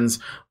girlfriends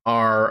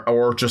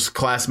or just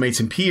classmates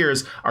and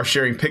peers are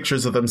sharing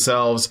pictures of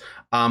themselves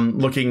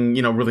looking,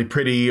 really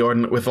pretty or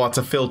with lots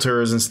of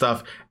filters and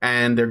stuff.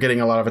 And they're getting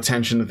a lot of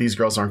attention that these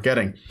girls aren't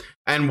getting.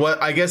 And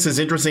what I guess is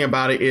interesting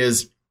about it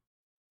is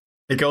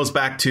it goes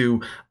back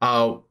to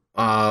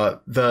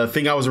the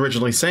thing I was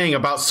originally saying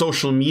about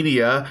social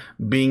media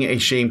being a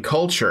shame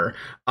culture.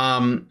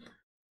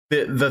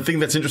 The thing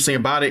that's interesting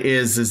about it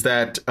is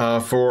that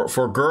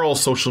for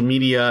girls, social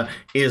media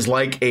is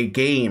like a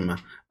game.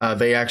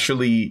 They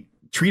actually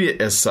treat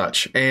it as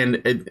such,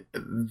 and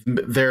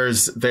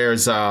there's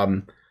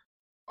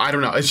I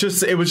don't know.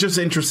 It was just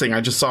interesting. I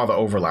just saw the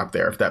overlap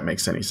there, if that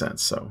makes any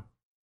sense. So.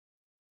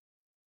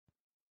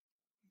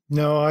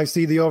 No, I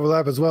see the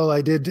overlap as well.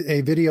 I did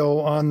a video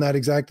on that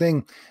exact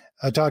thing.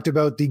 I talked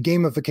about the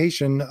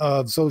gamification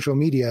of social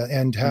media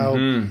and how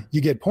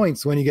you get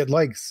points when you get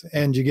likes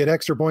and you get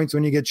extra points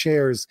when you get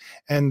shares.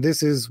 And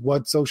this is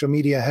what social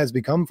media has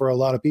become for a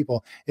lot of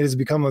people. It has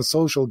become a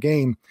social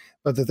game.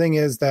 But the thing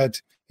is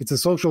that it's a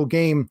social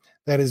game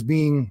that is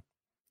being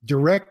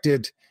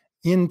directed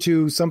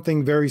into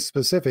something very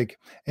specific.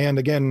 And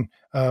again,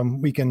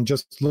 we can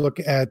just look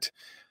at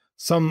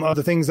some of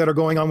the things that are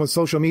going on with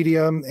social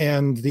media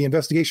and the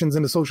investigations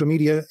into social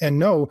media and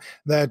know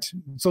that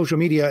social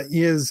media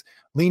is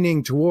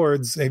leaning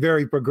towards a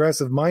very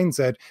progressive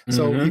mindset.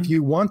 So if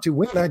you want to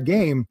win that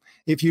game,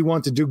 if you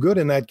want to do good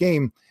in that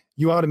game,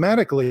 you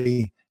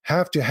automatically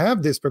have to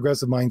have this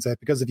progressive mindset,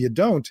 because if you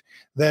don't,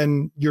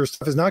 then your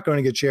stuff is not going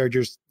to get shared.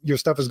 Your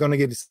stuff is going to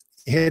get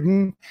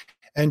hidden,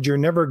 and you're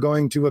never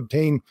going to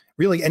obtain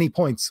really any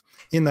points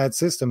in that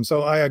system.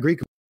 So I agree.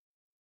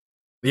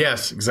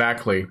 Yes,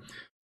 exactly.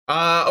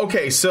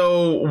 Okay,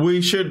 so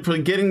we should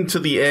be getting to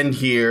the end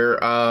here.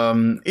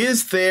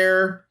 Is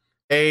there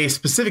a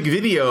specific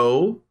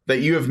video that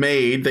you have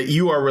made that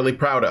you are really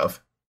proud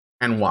of,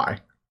 and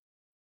why?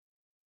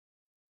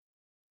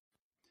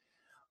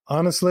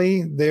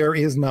 Honestly, there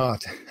is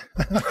not.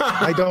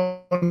 I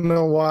don't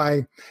know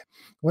why.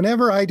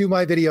 Whenever I do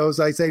my videos,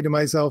 I say to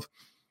myself,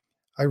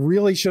 I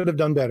really should have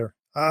done better.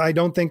 I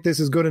don't think this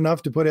is good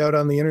enough to put out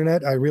on the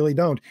internet. I really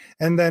don't.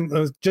 And then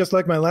just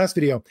like my last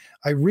video,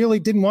 I really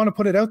didn't want to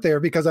put it out there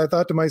because I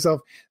thought to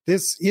myself,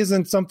 this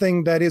isn't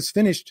something that is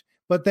finished,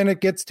 but then it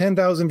gets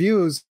 10,000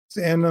 views.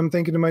 And I'm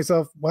thinking to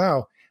myself,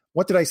 wow,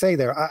 what did I say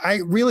there?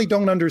 I really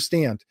don't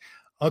understand.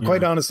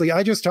 Quite honestly,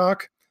 I just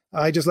talk.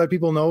 I just let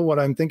people know what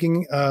I'm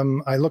thinking.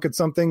 I look at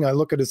something, I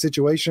look at a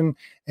situation,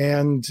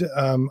 and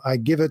I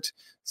give it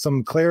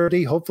some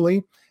clarity,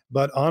 hopefully.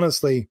 But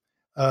honestly,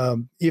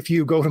 if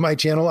you go to my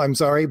channel, I'm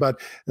sorry,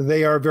 but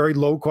they are very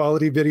low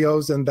quality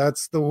videos, and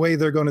that's the way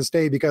they're going to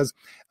stay because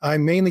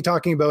I'm mainly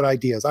talking about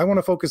ideas. I want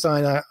to focus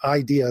on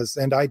ideas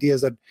and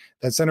ideas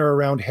that center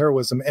around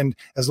heroism. And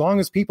as long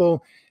as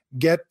people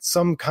get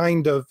some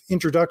kind of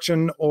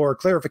introduction or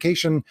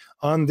clarification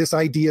on this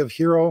idea of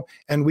hero,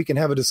 and we can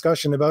have a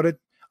discussion about it,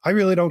 I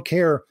really don't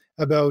care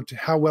about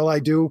how well I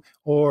do,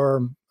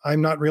 or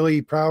I'm not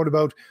really proud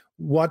about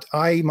what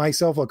I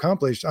myself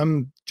accomplished.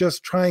 I'm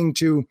just trying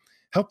to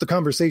help the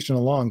conversation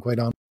along, quite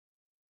honestly.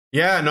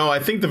 Yeah, no, I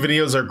think the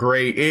videos are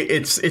great.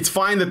 It's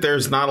fine that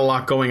there's not a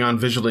lot going on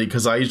visually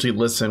because I usually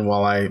listen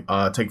while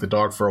I take the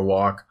dog for a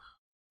walk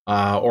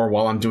or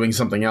while I'm doing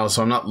something else.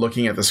 So I'm not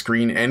looking at the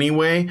screen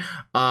anyway.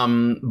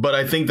 But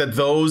I think that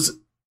those,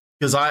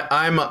 because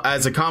I'm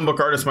as a comic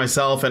book artist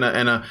myself and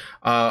a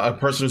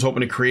person who's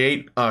hoping to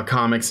create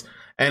comics,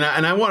 and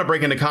I want to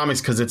break into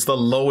comics because it's the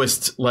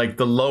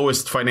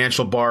lowest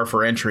financial bar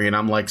for entry, and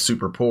I'm like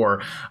super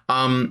poor.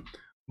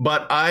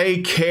 But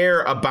I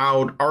care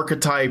about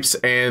archetypes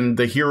and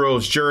the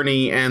hero's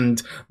journey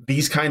and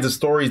these kinds of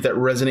stories that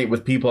resonate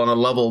with people on a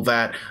level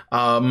that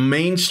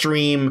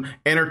mainstream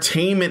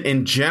entertainment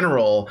in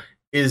general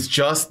is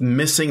just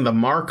missing the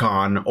mark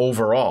on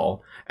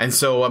overall. And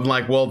so I'm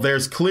like, well,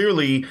 there's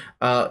clearly,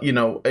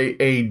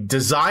 a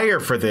desire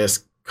for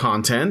this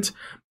content.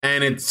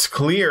 And it's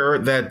clear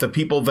that the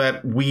people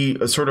that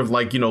we sort of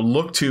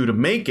look to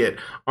make it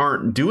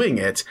aren't doing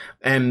it.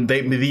 And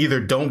they either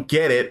don't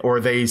get it or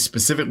they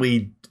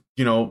specifically,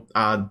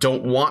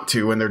 don't want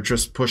to. And they're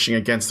just pushing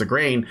against the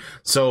grain.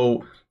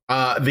 So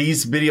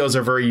these videos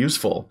are very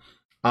useful.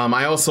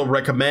 I also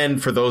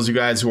recommend for those of you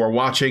guys who are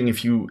watching,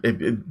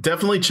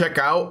 definitely check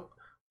out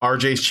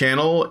RJ's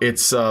channel.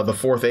 It's The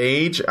Fourth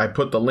Age. I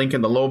put the link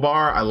in the low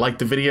bar. I like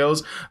the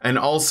videos. And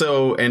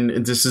also,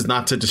 and this is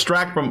not to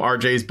distract from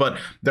RJ's, but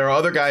there are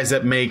other guys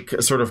that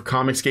make sort of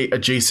Comicsgate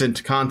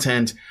adjacent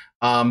content,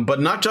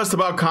 but not just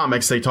about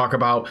comics. They talk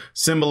about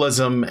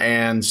symbolism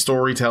and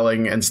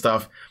storytelling and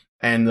stuff,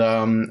 and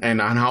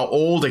on how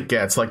old it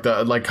gets,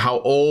 like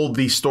how old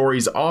these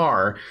stories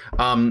are,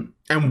 and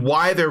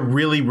why they're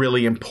really,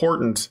 really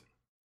important.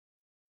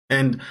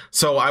 And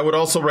so I would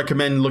also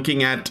recommend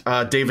looking at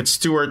David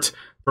Stewart,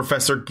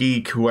 Professor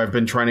Geek, who I've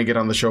been trying to get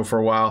on the show for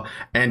a while,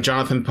 and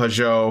Jonathan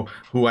Pajot,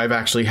 who I've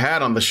actually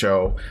had on the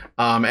show.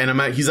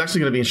 And he's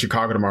actually going to be in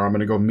Chicago tomorrow. I'm going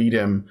to go meet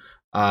him.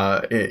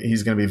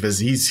 He's going to be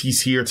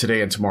he's here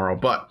today and tomorrow.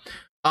 But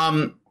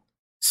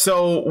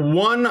so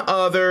one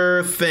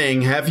other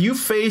thing, have you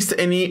faced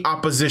any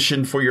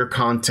opposition for your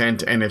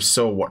content? And if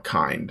so, what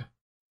kind?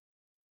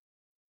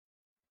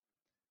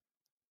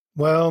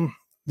 Well,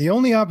 the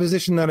only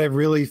opposition that I've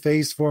really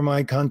faced for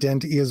my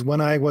content is when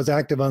I was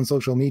active on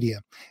social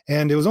media.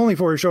 And it was only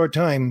for a short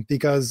time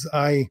because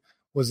I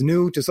was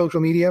new to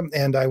social media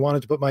and I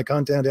wanted to put my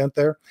content out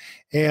there.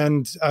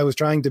 And I was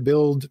trying to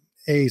build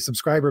a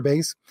subscriber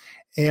base.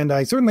 And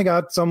I certainly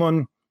got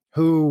someone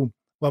who,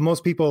 well,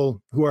 most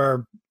people who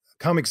are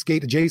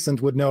Comicsgate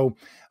adjacent would know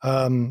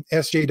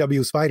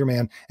SJW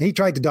Spider-Man. And he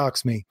tried to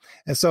dox me.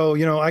 And so,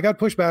 I got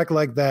pushed back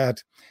like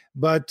that.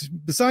 But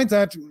besides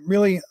that,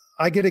 really,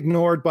 I get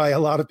ignored by a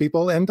lot of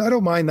people, and I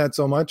don't mind that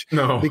so much.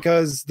 No.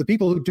 Because the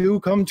people who do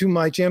come to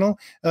my channel,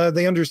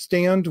 they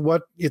understand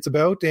what it's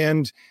about,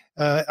 and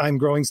I'm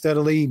growing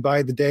steadily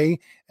by the day.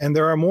 And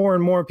there are more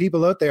and more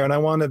people out there, and I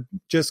want to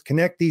just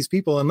connect these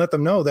people and let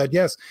them know that,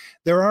 yes,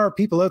 there are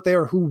people out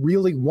there who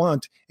really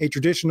want a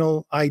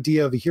traditional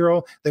idea of a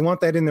hero. They want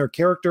that in their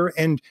character,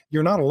 and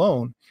you're not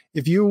alone.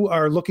 If you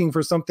are looking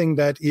for something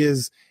that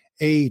is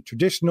a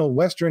traditional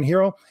Western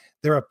hero,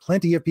 there are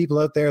plenty of people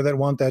out there that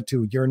want that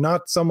too. You're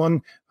not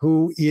someone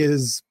who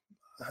is,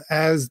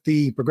 as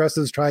the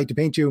progressives try to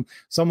paint you,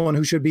 someone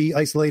who should be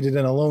isolated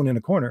and alone in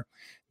a corner.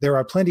 There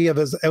are plenty of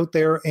us out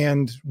there,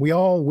 and we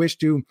all wish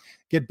to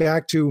get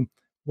back to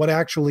what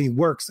actually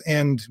works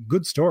and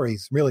good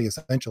stories, really,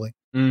 essentially.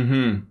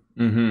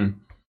 Mm-hmm. Mm-hmm.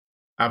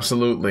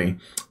 Absolutely.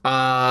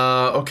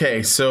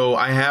 Okay, so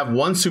I have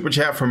one super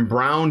chat from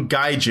Brown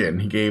Gaijin.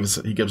 He gives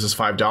us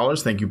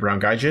 $5. Thank you, Brown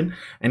Gaijin.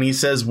 And he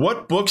says,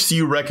 "What books do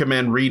you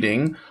recommend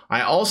reading?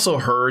 I also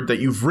heard that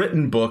you've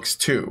written books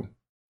too."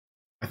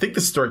 I think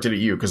this is directed at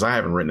you because I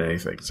haven't written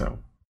anything. So,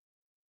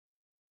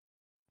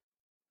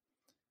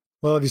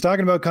 well, if he's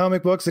talking about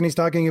comic books and he's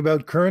talking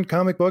about current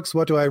comic books,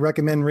 what do I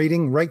recommend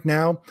reading right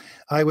now?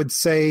 I would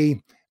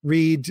say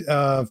read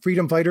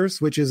Freedom Fighters,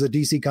 which is a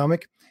DC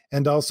comic,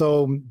 and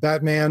also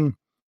Batman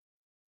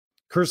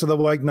Curse of the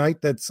White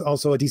Knight, that's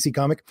also a DC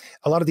comic.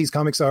 A lot of these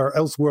comics are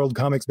Elseworld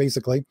comics,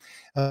 basically.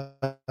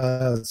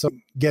 So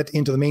get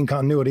into the main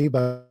continuity,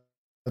 but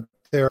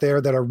they're there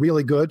that are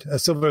really good.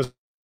 Silver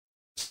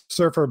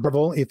Surfer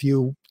Marvel, if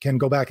you can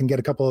go back and get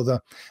a couple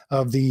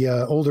of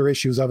the older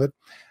issues of it.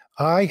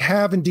 I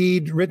have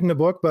indeed written a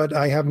book, but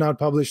I have not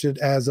published it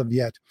as of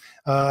yet.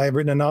 I've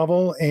written a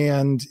novel,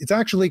 and it's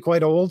actually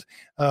quite old.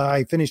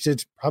 I finished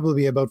it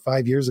probably about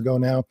 5 years ago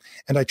now,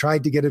 and I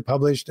tried to get it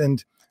published.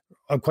 And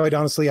quite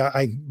honestly,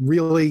 I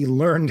really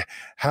learned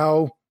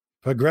how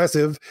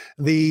progressive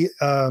the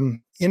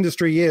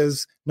industry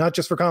is, not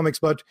just for comics,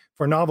 but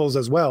for novels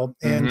as well.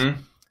 And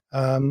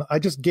I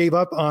just gave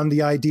up on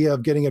the idea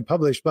of getting it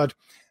published, but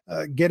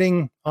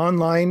getting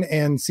online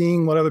and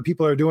seeing what other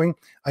people are doing,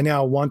 I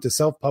now want to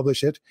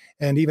self-publish it.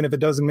 And even if it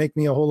doesn't make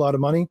me a whole lot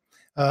of money,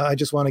 I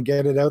just want to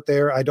get it out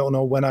there. I don't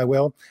know when I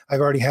will. I've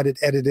already had it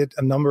edited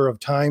a number of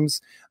times.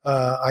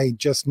 I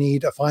just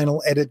need a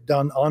final edit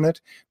done on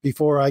it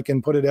before I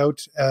can put it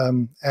out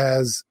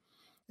as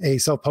a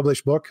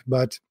self-published book.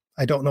 But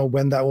I don't know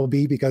when that will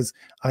be because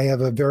I have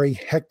a very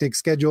hectic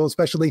schedule,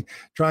 especially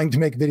trying to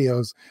make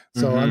videos.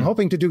 So I'm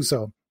hoping to do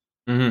so.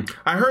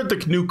 I heard the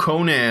new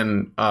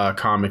Conan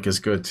comic is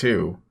good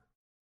too.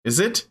 Is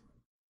it?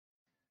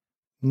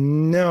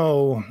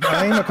 No,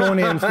 I'm a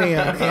Conan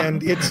fan,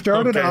 and it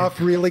started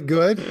off really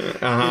good.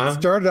 It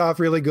started off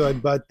really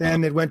good, but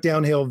then it went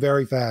downhill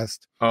very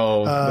fast.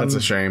 Oh, that's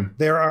a shame.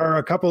 There are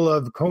a couple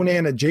of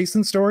Conan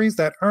adjacent stories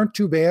that aren't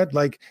too bad,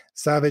 like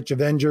Savage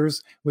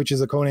Avengers, which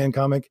is a Conan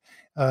comic.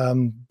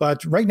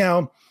 But right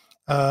now,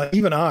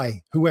 even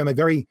I, who am a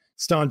very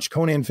staunch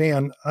Conan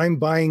fan, I'm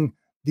buying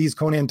these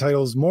Conan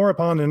titles more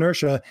upon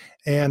inertia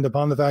and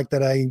upon the fact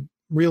that I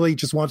really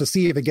just want to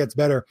see if it gets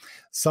better.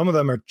 Some of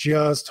them are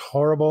just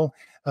horrible.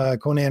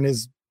 Conan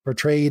is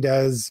portrayed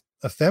as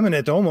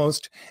effeminate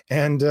almost,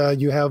 and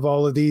you have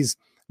all of these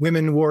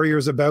women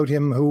warriors about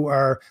him who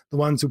are the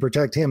ones who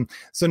protect him.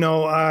 So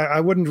no, I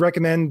wouldn't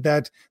recommend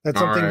that. That's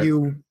something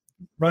you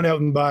run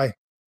out and buy.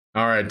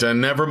 All right,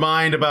 never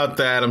mind about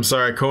that. I'm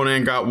sorry,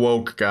 Conan got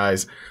woke,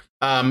 guys.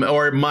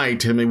 Or it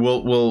might. I mean,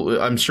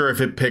 we'll. I'm sure if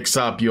it picks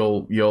up,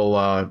 you'll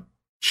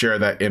share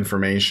that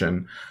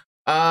information.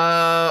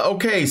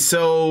 Okay,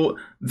 so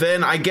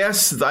then I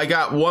guess I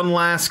got one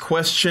last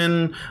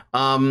question.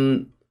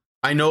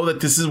 I know that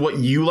this is what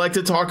you like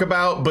to talk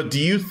about, but do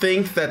you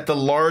think that the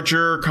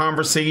larger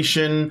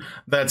conversation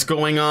that's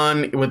going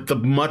on with the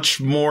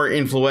much more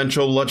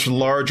influential, much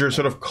larger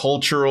sort of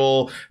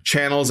cultural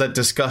channels that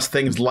discuss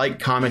things like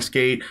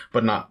Comicsgate,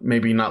 but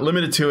maybe not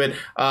limited to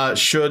it,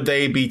 should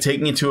they be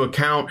taking into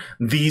account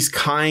these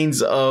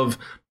kinds of,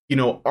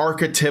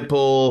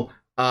 archetypal,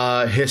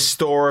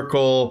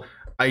 historical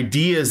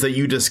ideas that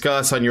you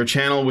discuss on your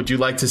channel? Would you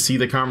like to see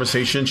the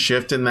conversation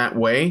shift in that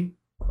way?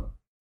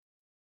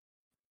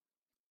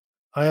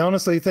 I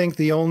honestly think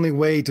the only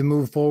way to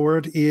move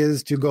forward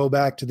is to go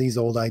back to these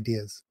old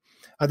ideas.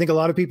 I think a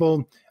lot of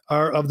people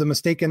are of the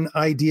mistaken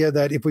idea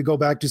that if we go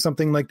back to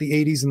something like the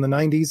 80s and the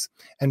 90s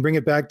and bring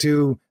it back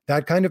to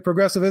that kind of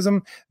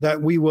progressivism,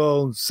 that we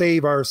will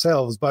save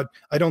ourselves. But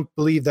I don't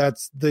believe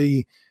that's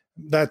the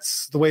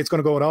way it's going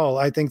to go at all.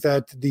 I think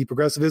that the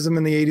progressivism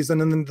in the 80s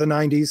and in the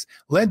 90s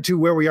led to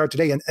where we are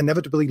today and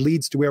inevitably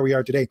leads to where we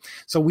are today.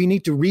 So we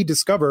need to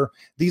rediscover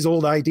these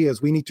old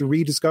ideas. We need to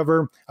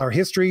rediscover our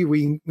history.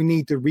 We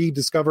need to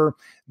rediscover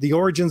the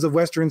origins of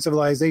Western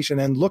civilization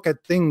and look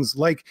at things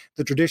like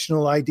the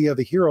traditional idea of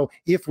the hero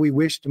if we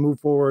wish to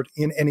move forward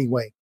in any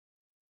way.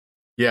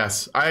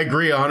 Yes, I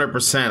agree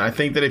 100%. I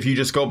think that if you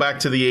just go back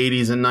to the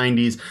 80s and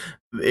 90s,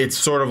 it's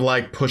sort of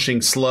like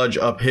pushing sludge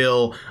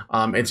uphill.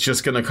 It's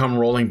just going to come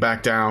rolling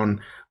back down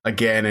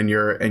again, and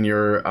you're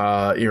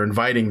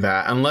inviting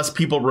that unless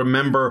people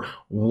remember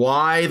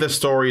why the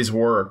stories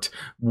worked.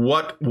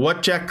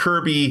 What Jack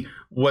Kirby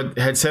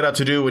had set out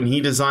to do when he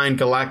designed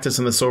Galactus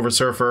and the Silver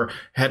Surfer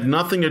had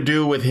nothing to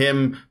do with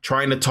him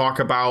trying to talk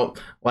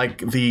about like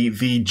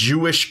the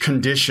Jewish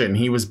condition.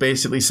 He was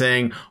basically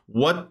saying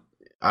what.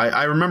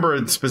 I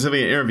remember specifically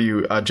in an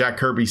interview Jack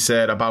Kirby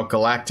said about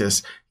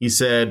Galactus. He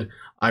said,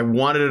 I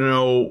wanted to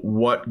know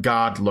what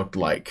God looked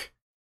like.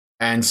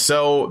 And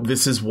so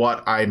this is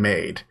what I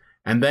made.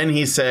 And then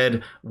he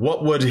said,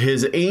 what would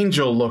his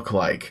angel look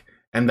like?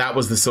 And that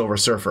was the Silver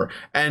Surfer.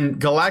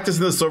 And Galactus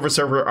and the Silver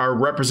Surfer are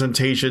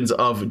representations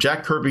of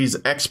Jack Kirby's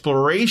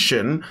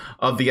exploration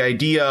of the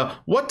idea,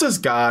 what does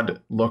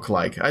God look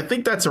like? I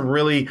think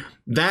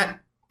that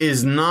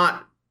is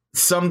not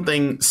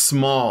something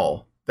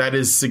small. That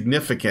is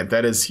significant.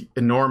 That is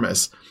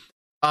enormous.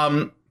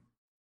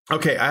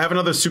 Okay, I have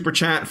another super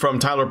chat from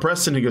Tyler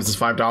Preston who gives us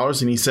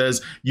 $5, and he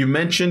says, you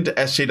mentioned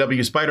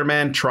SJW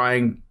Spider-Man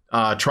tried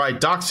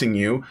doxing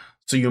you,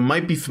 so you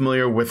might be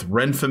familiar with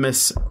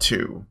Renfamous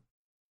 2.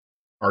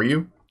 Are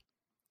you?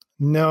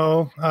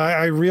 No,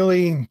 I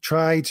really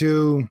try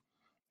to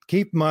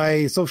keep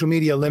my social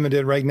media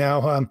limited right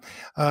now.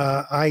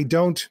 I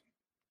don't.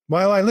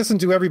 Well, I listen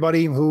to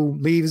everybody who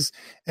leaves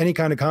any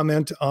kind of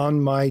comment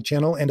on my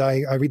channel, and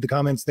I read the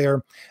comments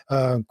there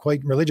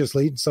quite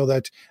religiously so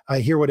that I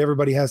hear what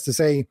everybody has to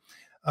say.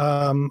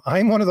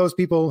 I'm one of those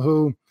people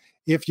who,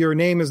 if your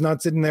name is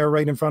not sitting there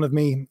right in front of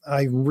me,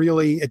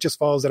 it just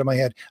falls out of my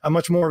head. I'm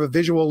much more of a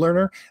visual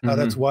learner.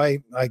 That's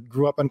why I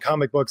grew up on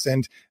comic books.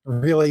 And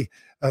really,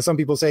 some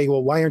people say,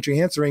 well, why aren't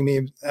you answering me?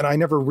 And I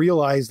never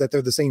realized that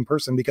they're the same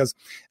person, because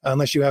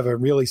unless you have a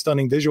really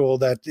stunning visual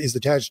that is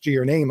attached to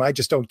your name, I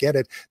just don't get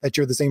it that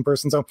you're the same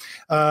person. So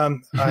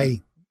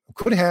I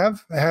could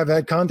have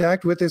had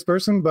contact with this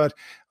person, but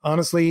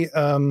honestly,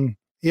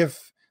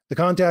 if the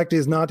contact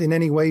is not in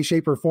any way,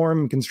 shape, or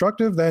form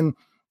constructive, then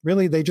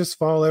really they just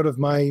fall out of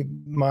my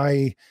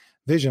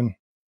vision.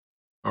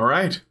 All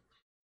right.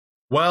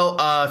 Well,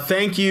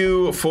 thank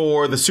you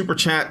for the super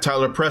chat,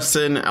 Tyler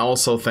Preston.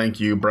 Also, thank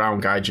you,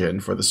 Brown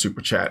Gaijin, for the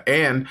super chat.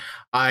 And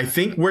I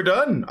think we're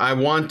done. I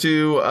want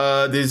to,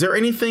 is there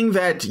anything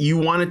that you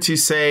wanted to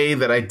say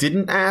that I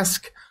didn't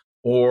ask?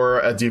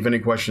 Or do you have any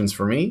questions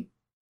for me?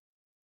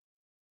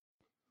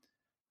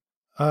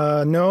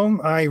 No,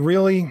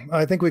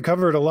 I think we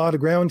covered a lot of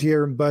ground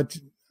here, but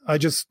I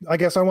guess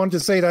I wanted to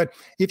say that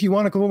if you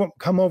want to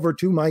come over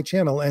to my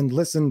channel and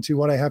listen to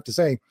what I have to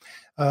say,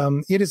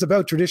 it is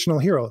about traditional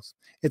heroes.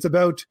 It's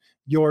about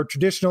your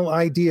traditional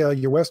idea,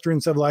 your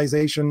Western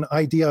civilization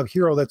idea of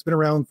hero that's been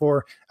around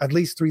for at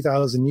least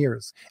 3,000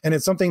 years. And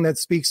it's something that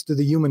speaks to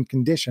the human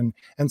condition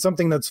and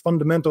something that's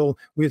fundamental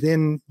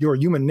within your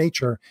human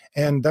nature.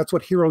 And that's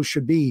what heroes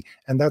should be.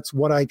 And that's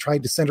what I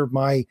tried to center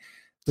my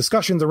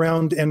discussions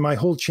around and my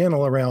whole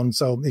channel around.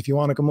 So if you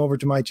want to come over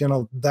to my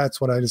channel,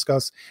 that's what I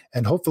discuss.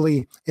 And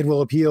hopefully it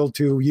will appeal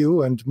to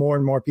you and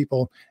more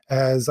people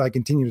as I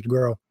continue to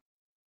grow.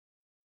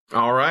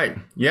 All right.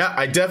 Yeah,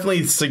 I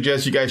definitely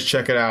suggest you guys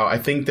check it out. I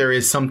think there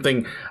is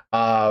something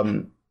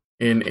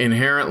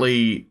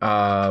inherently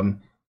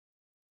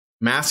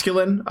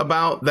masculine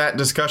about that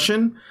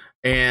discussion.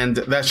 And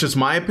that's just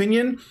my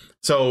opinion.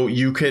 So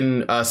you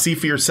can see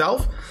for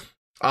yourself.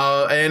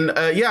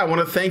 I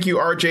want to thank you,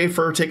 RJ,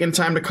 for taking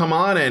time to come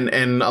on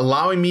and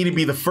allowing me to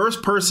be the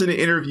first person to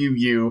interview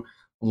you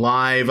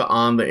live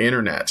on the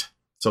internet.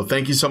 So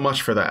thank you so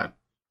much for that.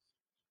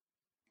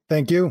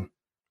 Thank you.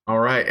 All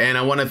right. And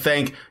I want to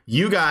thank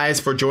you guys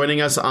for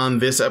joining us on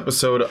this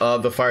episode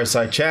of the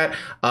Fireside Chat.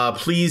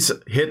 Please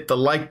hit the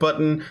like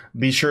button.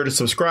 Be sure to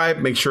subscribe.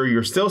 Make sure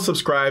you're still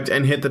subscribed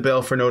and hit the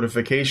bell for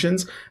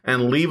notifications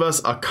and leave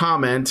us a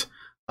comment.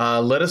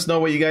 Let us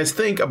know what you guys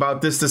think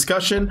about this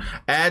discussion.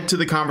 Add to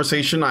the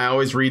conversation. I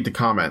always read the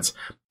comments.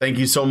 Thank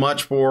you so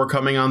much for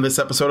coming on this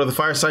episode of the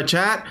Fireside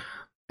Chat,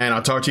 and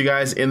I'll talk to you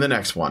guys in the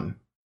next one.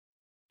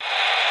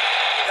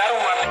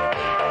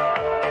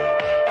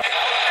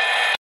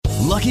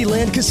 Lucky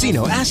Land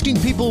Casino, asking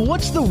people,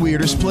 what's the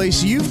weirdest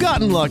place you've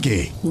gotten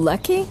lucky?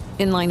 Lucky?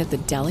 In line at the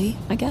deli,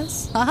 I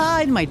guess?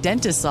 Aha, in my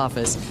dentist's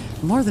office.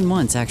 More than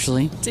once,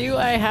 actually. Do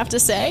I have to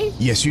say?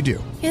 Yes, you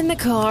do. In the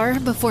car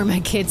before my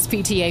kids'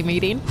 PTA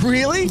meeting.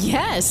 Really?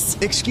 Yes.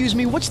 Excuse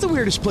me, what's the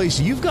weirdest place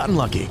you've gotten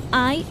lucky?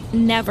 I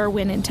never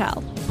win and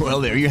tell.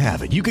 Well, there you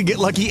have it. You can get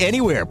lucky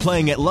anywhere,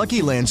 playing at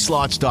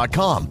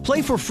LuckyLandSlots.com.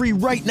 Play for free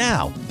right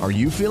now. Are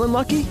you feeling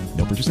lucky?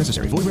 No purchase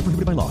necessary. Void where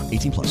prohibited by law.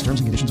 18+.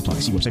 Terms and conditions apply.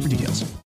 See website for details.